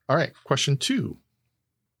 All right. Question 2.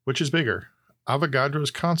 Which is bigger, Avogadro's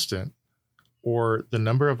constant or the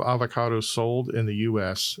number of avocados sold in the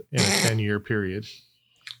U.S. in a 10-year period?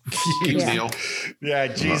 Keith Neal. Yeah,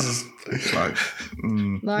 Jesus.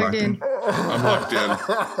 Logged in. I'm locked in.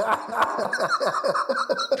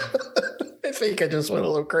 I think I just went a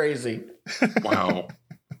little crazy. Wow.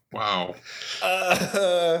 Wow.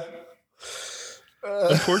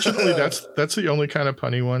 Unfortunately, that's the only kind of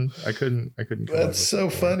punny one. I couldn't come up That's with so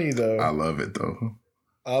it. funny, though. I love it, though.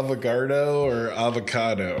 Avogadro or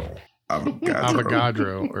avocado?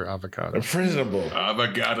 Avogadro or avocado. Principal.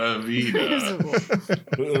 Avocado vida.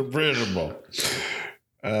 Principal.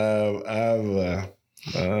 Avocado.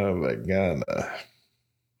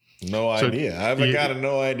 No idea. Avocado,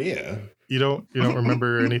 no idea. You don't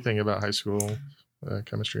remember anything about high school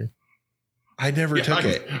chemistry? I never took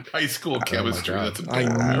it. High school chemistry. God. That's I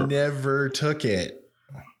adorable. never took it.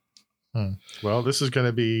 Well, this is going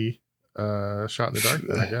to be a shot in the dark,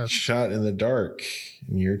 then, I guess. Shot in the dark.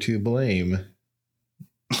 And you're to blame.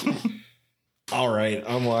 All right.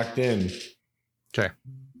 I'm locked in. Okay.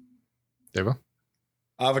 Devo?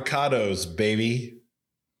 Avocados, baby.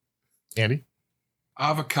 Andy?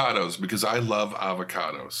 Avocados, because I love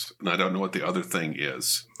avocados. And I don't know what the other thing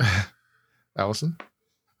is. Allison?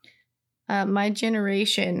 My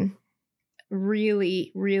generation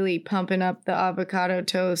really, really pumping up the avocado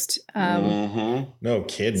toast. No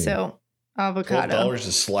kidding. So avocado. $12 a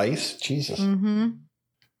slice? Jesus. Mm-hmm.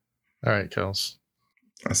 All right, Kels.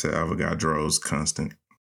 I said Avogadro's constant.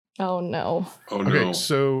 Oh no. Oh, no. Okay,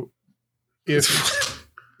 so if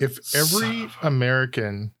every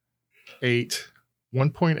American ate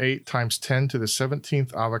 1.8 times 10 to the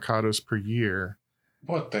 17th avocados per year,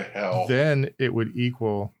 What the hell? then it would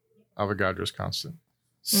equal Avogadro's constant.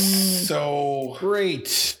 So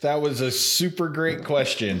great. That was a super great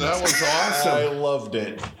question. That was awesome. I loved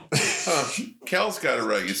it. Kel's got it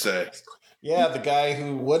right, you say. Yeah, the guy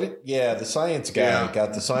who the science guy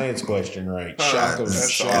got the science question right. Shock of That's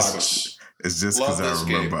shocks. awesome. It's just Love because I this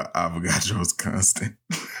remember Avogadro's constant.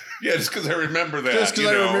 Yeah, just because I remember that. Just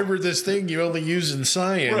because I remember this thing you only use in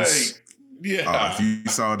science. Right. Yeah. If you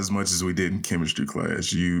saw it as much as we did in chemistry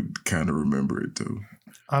class, you kind of remember it too.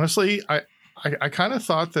 Honestly, I kind of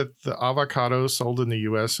thought that the avocado sold in the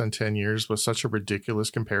U.S. in 10 years was such a ridiculous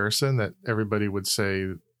comparison that everybody would say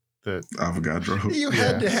that Avogadro. You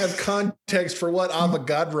had to have context for what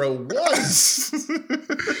Avogadro was.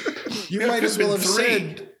 You might as well have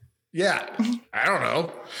said, yeah, I don't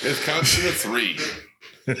know. It's constant of 3.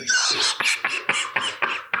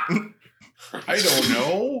 I don't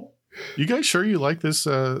know. You guys sure you like this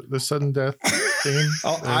the sudden death thing?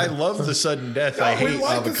 I love the sudden death. I hate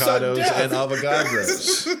avocados and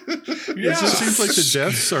avogadros. It just seems like the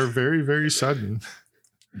deaths are very, very sudden.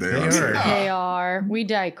 They are. They are. We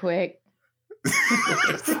die quick.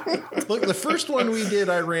 Look, the first one we did,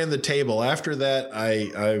 I ran the table. After that,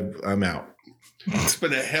 I'm out. It's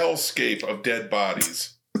been a hellscape of dead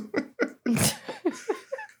bodies.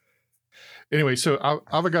 Anyway, so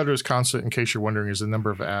Avogadro's constant, in case you're wondering, is the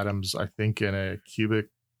number of atoms, I think, in a cubic,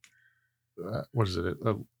 what is it,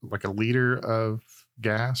 like a liter of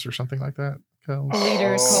gas or something like that? Kels? A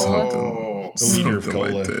liter of cola. A liter of cola.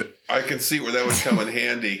 Like that. I can see where that would come in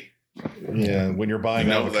handy. Yeah, when you're buying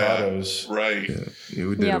avocados. That. Right. Yeah,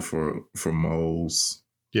 we did it for moles.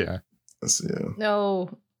 Yeah.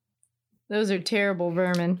 No, those are terrible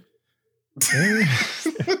vermin.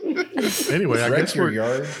 Anyway, I guess we're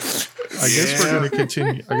yard. going to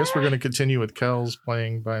continue. I guess we're going to continue with Kels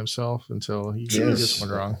playing by himself until he gets one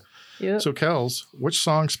wrong. Yep. So, Kels, which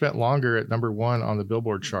song spent longer at number 1 on the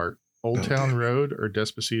Billboard chart? Old Town Road or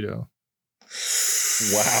Despacito?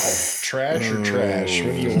 Wow. Trash or trash?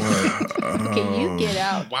 What do you want? Okay, you get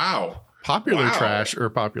out. Wow. Popular trash or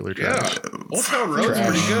popular trash? Yeah. Old Town Road's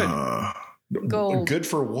pretty good. Gold. Good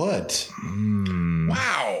for what?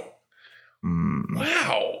 Wow.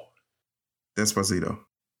 Wow. Despacito.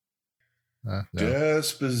 No.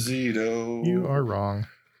 Despacito. You are wrong.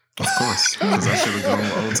 Of course, because I should have gone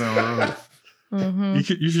with Old Town Road. Mm-hmm.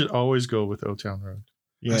 You should always go with Old Town Road.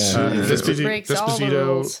 Yeah.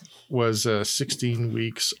 Despacito was 16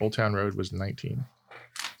 weeks. Old Town Road was 19.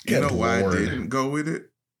 You know why I didn't go with it?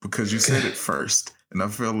 Because you said it first. And I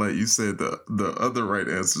felt like you said the other right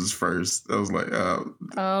answers first. I was like,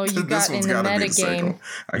 you got in the meta game.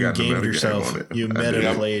 I got you the meta yourself. game on it. You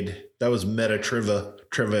meta played. That was meta trivia.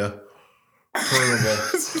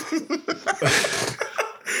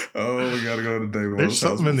 Oh, we gotta go to David. There's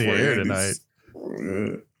something in the air tonight.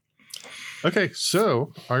 Okay,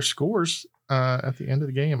 so our scores at the end of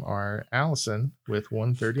the game are Allison with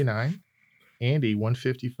 139, Andy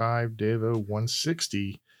 155, Devo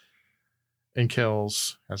 160, and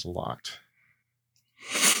Kels has a lot.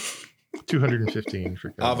 215 for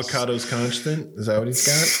Kels. Avocado's constant. Is that what he's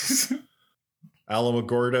got?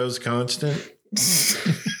 Alamogordo's constant.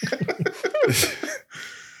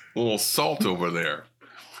 A little salt over there.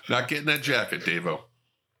 Not getting that jacket, Davo.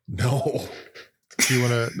 No. Do you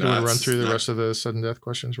want to run through the rest of the sudden death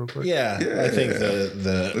questions real quick? Yeah, I think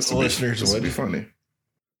the listeners would be funny.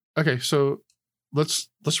 Okay, so let's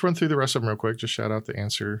run through the rest of them real quick. Just shout out the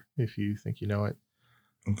answer if you think you know it.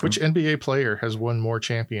 Which NBA player has won more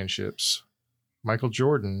championships? Michael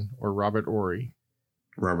Jordan or Robert Horry?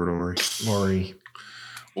 Robert Horry. Horry.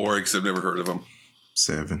 Horry, because I've never heard of him.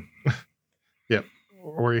 7. Yep.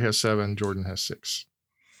 Horry has 7. Jordan has 6.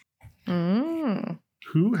 Mm.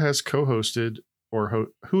 Who has co-hosted or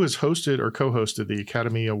who has hosted or co-hosted the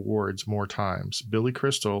Academy Awards more times? Billy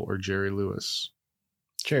Crystal or Jerry Lewis?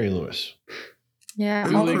 Jerry Lewis. Yeah,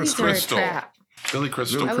 Billy all these are a Crystal. trap. Billy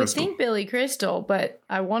Crystal. I would think Billy Crystal, but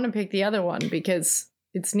I want to pick the other one because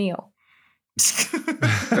it's Neil.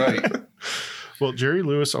 Right. Well, Jerry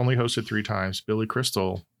Lewis only hosted 3 times. Billy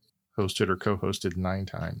Crystal hosted or co-hosted 9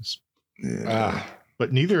 times. Yeah.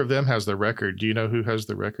 But neither of them has the record. Do you know who has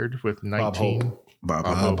the record with 19?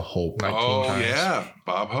 Bob Hope. 19 Oh, times. yeah.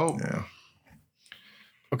 Bob Hope. Yeah.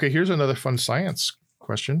 Okay, here's another fun science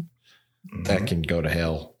question. That can go to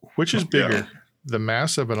hell. Which is bigger, the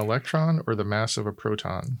mass of an electron or the mass of a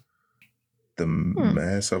proton? The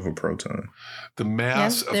mass of a proton. The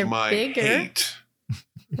mass they're of my bigger. hate,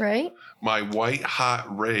 Right? my white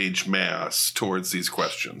hot rage mass towards these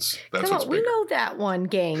questions. That's Come what's on, we bigger. know that one,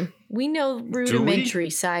 gang. We know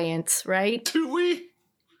rudimentary science, right? Do we?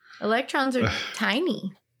 Electrons are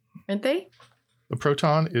tiny, aren't they? The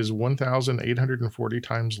proton is 1,840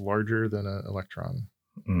 times larger than an electron.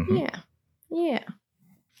 Mm-hmm. Yeah. Yeah.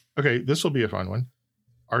 Okay, this will be a fun one.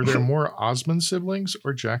 Are there more Osmond siblings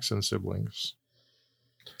or Jackson siblings?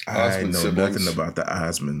 I Osmond know siblings. nothing about the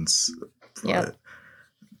Osmonds. But Yep.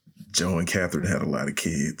 Joe and Catherine had a lot of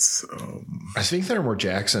kids. I think there are more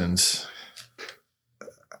Jacksons.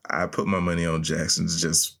 I put my money on Jacksons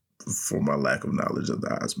just for my lack of knowledge of the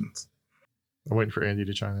Osmonds. I'm waiting for Andy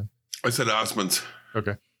to chime in. I said Osmonds.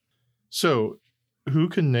 Okay. So, who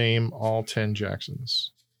can name all 10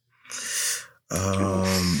 Jacksons?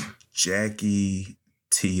 Jackie,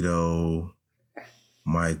 Tito,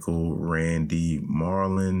 Michael, Randy,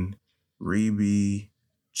 Marlon, Reby,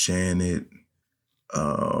 Janet, did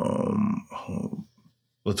I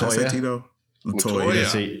say Latoya? Tito?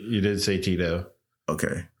 Latoya. You did say Tito.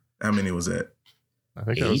 Okay. How many was that? I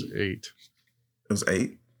think that was 8. It was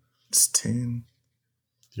 8. It's 10.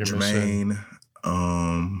 You're missing.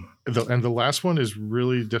 Jermaine. And the last one is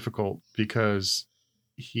really difficult because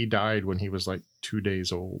he died when he was like 2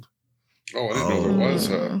 days old. Oh, I didn't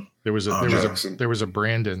know there was. There was a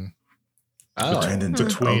Brandon Brandon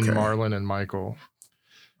between okay. Marlon and Michael.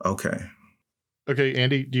 Okay. Okay,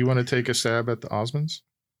 Andy, do you want to take a stab at the Osmonds?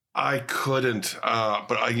 I couldn't,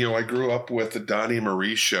 but I grew up with the Donnie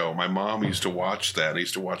Marie show. My mom used to watch that. I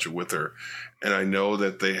used to watch it with her, and I know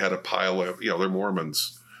that they had a pile of, they're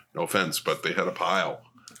Mormons. No offense, but they had a pile.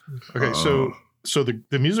 Okay, so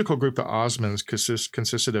the musical group, the Osmonds,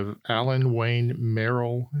 consisted of Alan, Wayne,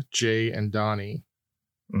 Merrill, Jay, and Donnie.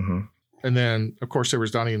 Mm-hmm. And then, of course, there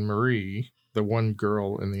was Donnie and Marie, the one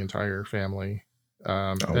girl in the entire family.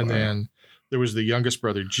 Then there was the youngest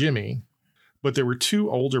brother, Jimmy. But there were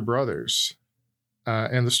 2 older brothers.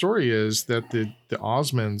 And the story is that the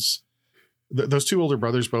Osmonds, those 2 older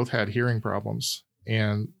brothers both had hearing problems.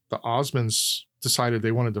 And the Osmonds decided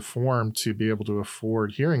they wanted to form to be able to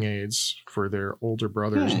afford hearing aids for their older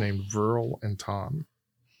brothers named Verl and Tom.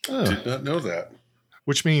 Oh. Did not know that.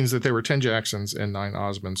 Which means that there were 10 Jacksons and 9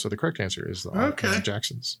 Osmonds. So the correct answer is the 9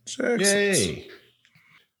 Jacksons. Yay.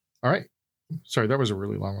 All right. Sorry, that was a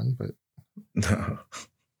really long one,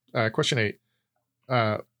 but question 8.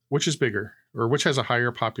 Which is bigger, or which has a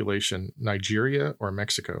higher population, Nigeria or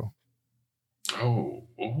Mexico? Oh,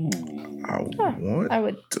 I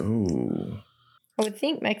would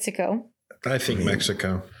think Mexico. I think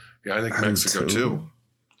Mexico. Yeah, I think Mexico too.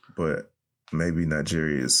 But maybe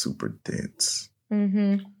Nigeria is super dense.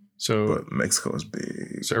 Mm-hmm. So, but Mexico is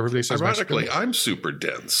big. So everybody says ironically, Mexico. I'm super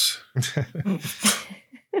dense.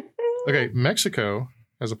 Okay, Mexico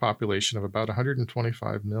has a population of about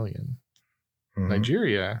 125 million. Mm-hmm.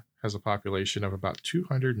 Nigeria has a population of about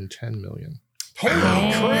 210 million. Holy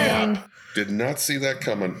crap! Did not see that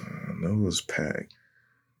coming. I know it was packed.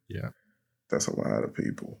 Yeah. That's a lot of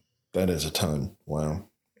people. That is a ton. Wow.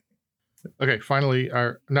 Okay,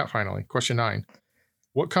 not finally, question 9.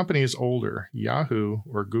 What company is older, Yahoo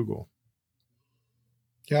or Google?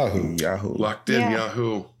 Yahoo. Locked in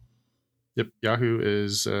Yahoo. Yep, Yahoo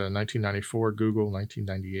is 1994, Google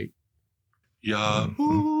 1998.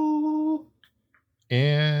 Yahoo.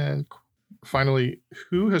 And finally,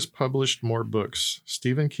 who has published more books,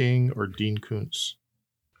 Stephen King or Dean Koontz?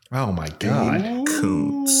 Oh my God. Dean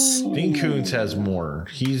Koontz. Dean Koontz has more.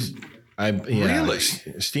 Really?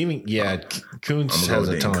 Stephen, Koontz has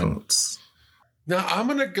a ton. Koontz. Now I'm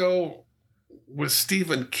gonna go with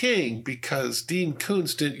Stephen King because Dean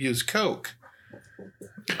Koontz didn't use Coke.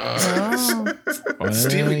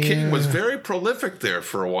 Stephen King was very prolific there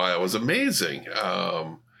for a while. It was amazing.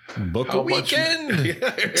 Book a weekend.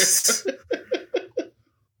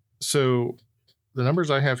 So the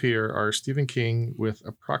numbers I have here are Stephen King with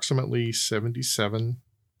approximately 77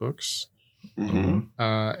 books.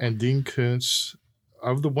 And Dean Koontz,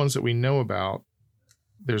 of the ones that we know about,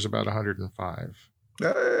 there's about 105. Hey,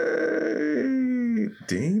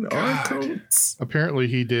 Dean Koontz. Apparently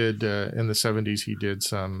he did, in the 70s, he did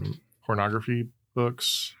some pornography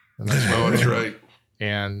books. And that's right.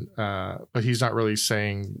 And, but he's not really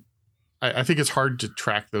saying, I think it's hard to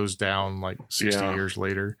track those down like 60 years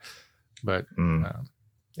later. But, and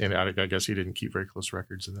I guess he didn't keep very close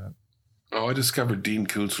records of that. Oh, I discovered Dean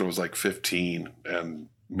Koontz when I was like 15. And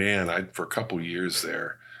man, for a couple years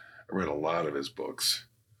there, I read a lot of his books.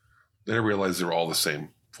 Then I realized they were all the same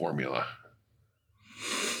formula.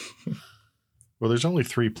 Well, there's only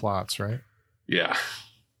 3 plots, right? Yeah.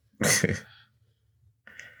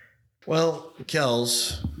 Well,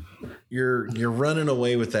 Kels, you're running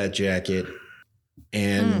away with that jacket,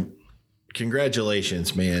 and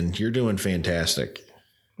congratulations, man! You're doing fantastic.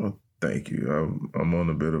 Well, thank you. I'm on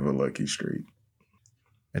a bit of a lucky streak.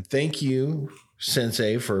 And thank you,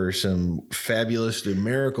 Sensei, for some fabulous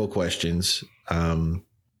numerical questions.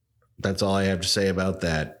 That's all I have to say about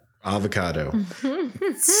that. Avocado.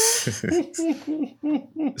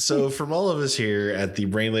 So from all of us here at the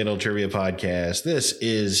Brain Ladle Trivia Podcast, this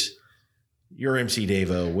is your MC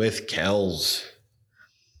Davo with Kels.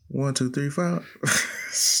 1, 2, 3, 4.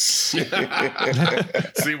 See,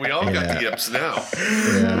 we all got the yips now.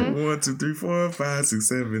 Yeah. 1, 2, 3, 4, 5, 6,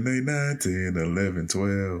 7, 8, 9, 10, 11,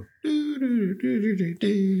 12.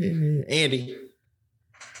 Andy.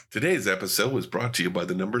 Today's episode was brought to you by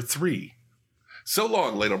the number 3. So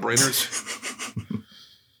long, Ladle Brainers.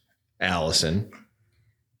 Allison.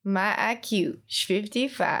 My IQ is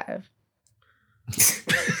 55.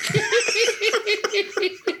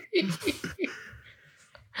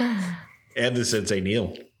 And the Sensei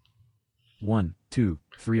Neil. 1, 2,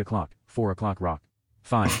 3 o'clock, 4 o'clock rock.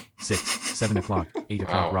 5, 6, 7 o'clock, 8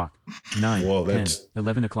 o'clock rock. 9, 10,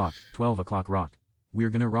 11 o'clock, 12 o'clock rock. We're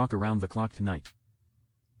gonna rock around the clock tonight.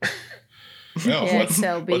 Well, let's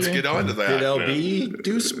get on to that. Did LB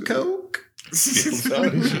do some coke? A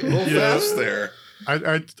little fast there.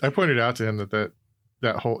 I pointed out to him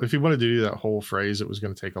that whole, if he wanted to do that whole phrase, it was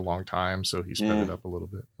going to take a long time, so he sped it up a little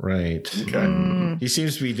bit. Right. Okay. He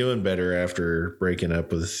seems to be doing better after breaking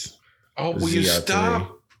up with. Oh, will you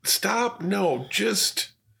stop? Stop! No, just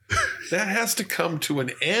that has to come to an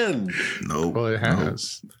end. Nope. Well, it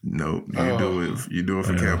has. Nope. You do it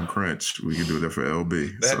for Captain Crunch. We can do that for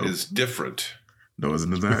LB. That is different. No, isn't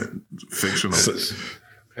that fictional?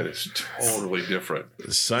 That is totally different.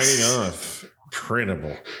 Signing off.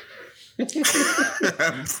 Printable. Printed.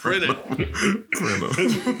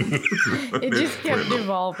 It just kept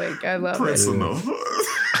evolving. I love Personal. it.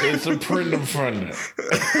 It's a print in front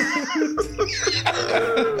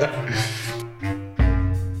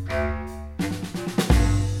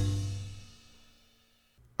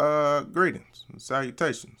of Greetings and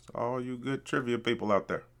salutations to all you good trivia people out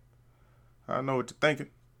there. I know what you're thinking.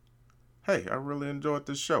 Hey, I really enjoyed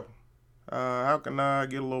this show. How can I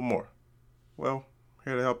get a little more? Well,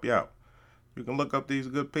 here to help you out. You can look up these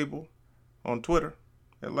good people on Twitter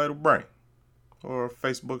at Ladle Brain, or if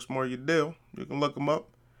Facebook's more your deal, you can look them up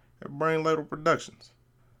at Brain Ladle Productions.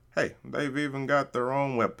 Hey, they've even got their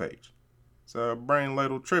own webpage. It's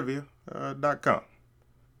brainladletrivia.com.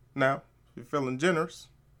 Now, if you're feeling generous,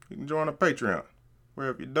 you can join a Patreon,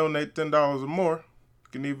 where if you donate $10 or more, you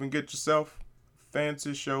can even get yourself a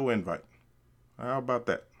fancy show invite. How about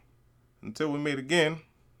that? Until we meet again,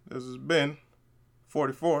 this has been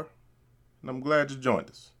 44, and I'm glad you joined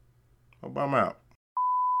us. Hope I'm out.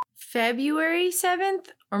 February 7th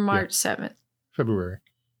or March 7th? February.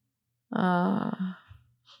 I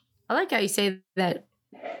like how you say that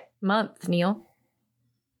month, Neil.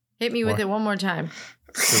 Hit me with it one more time.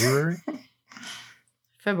 February?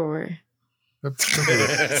 February. You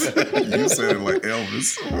said it like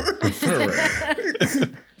Elvis.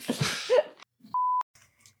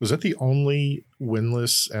 Was that the only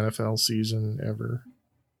winless NFL season ever?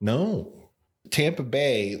 No. Tampa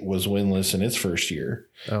Bay was winless in its first year.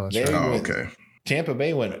 Oh, that's right. Okay. Tampa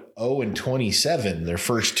Bay went 0-27 their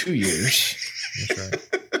first 2 years. That's right.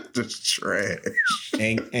 Just trash.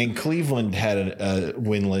 And Cleveland had a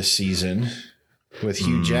winless season with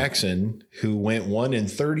Hugh Jackson, who went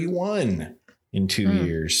 1-31 in 2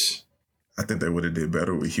 years. I think they would have did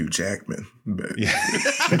better with Hugh Jackman. But Yeah.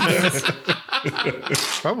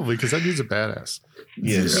 Probably because that dude's a badass.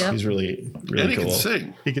 Yes, he's really and he cool. can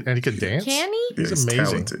sing. He can dance. Can he? He's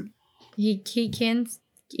amazing. Talented.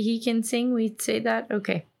 He can sing. We'd say that.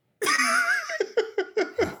 Okay.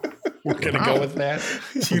 We're gonna go with that.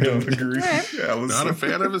 You don't agree? Not a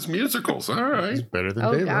fan of his musicals. All right. He's better than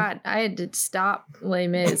Oh David. God, I had to stop Les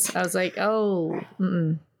Mis. I was like, oh.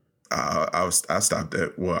 Mm-mm. I stopped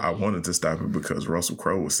that. Well, I wanted to stop it because Russell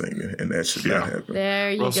Crowe was singing, and that should not happen.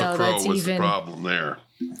 There you Russell go. Crowe That's was even. the problem there.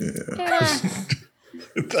 Yeah.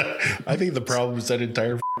 I think the problem is that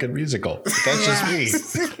entire fucking musical. That's just me.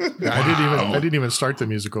 Yeah, I didn't even start the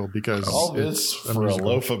musical because All this for a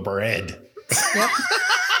loaf of bread. Yep.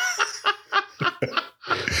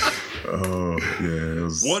 Oh yeah, it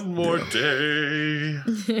was One more day.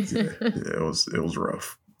 it was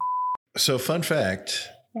rough. So, fun fact.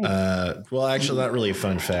 Well, actually, not really a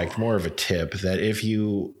fun fact. More of a tip that if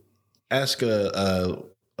you ask a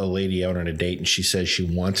lady out on a date and she says she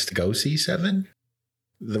wants to go see Seven,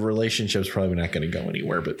 the relationship's probably not going to go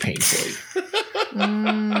anywhere but painfully.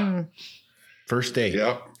 First date.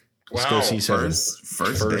 Yep. Let's go see Seven.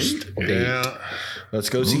 First date. Yeah. Let's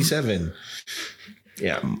go see Seven.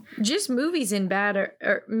 Yeah. Just movies in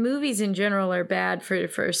movies in general are bad for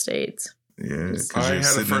first dates. Yeah, I had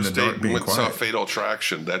a first date and went and saw Fatal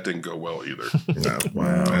Attraction. That didn't go well either.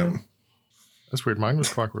 Wow. That's weird. Mine was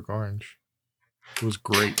Clockwork Orange. It was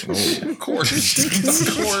great. Of course.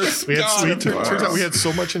 Of course. Turns out we had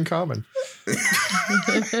so much in common. We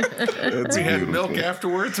had milk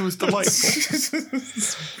afterwards. It was delightful.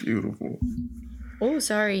 It's beautiful. Oh,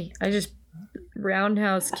 sorry. I just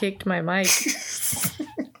roundhouse kicked my mic.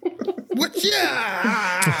 What?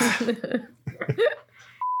 Yeah.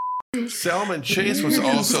 Salmon Chase was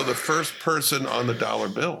also the first person on the dollar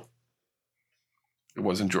bill. It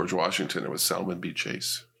wasn't George Washington. It was Salmon B.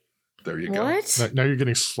 Chase. There you go. What? Now you're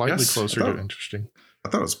getting slightly closer to interesting. I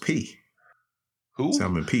thought it was P. Who?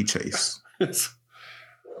 Salmon P. Chase.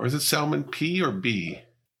 Or is it Salmon P or B?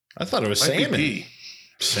 I thought it was Might be salmon. P.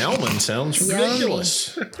 Salmon sounds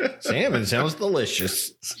ridiculous. Salmon sounds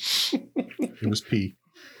delicious. It was P.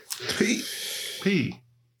 P. P.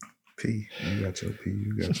 P. You got your P.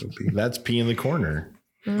 You got your P. That's P in the corner.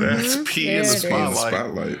 That's P in the There it is.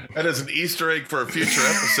 spotlight. That is an Easter egg for a future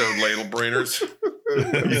episode, Ladle Brainers.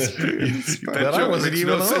 That I wasn't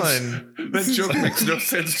even on. That joke makes no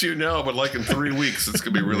sense to you now, but like in 3 weeks, it's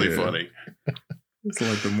going to be really funny. It's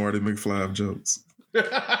like the Marty McFly of jokes.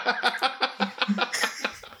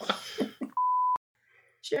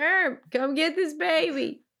 Sure. Come get this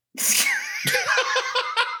baby.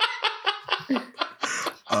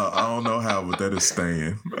 I don't know how, but that is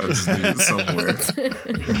staying. I just need it somewhere.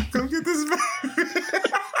 Come get this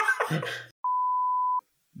baby.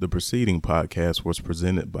 The preceding podcast was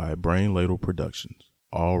presented by Brain Ladle Productions.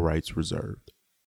 All rights reserved.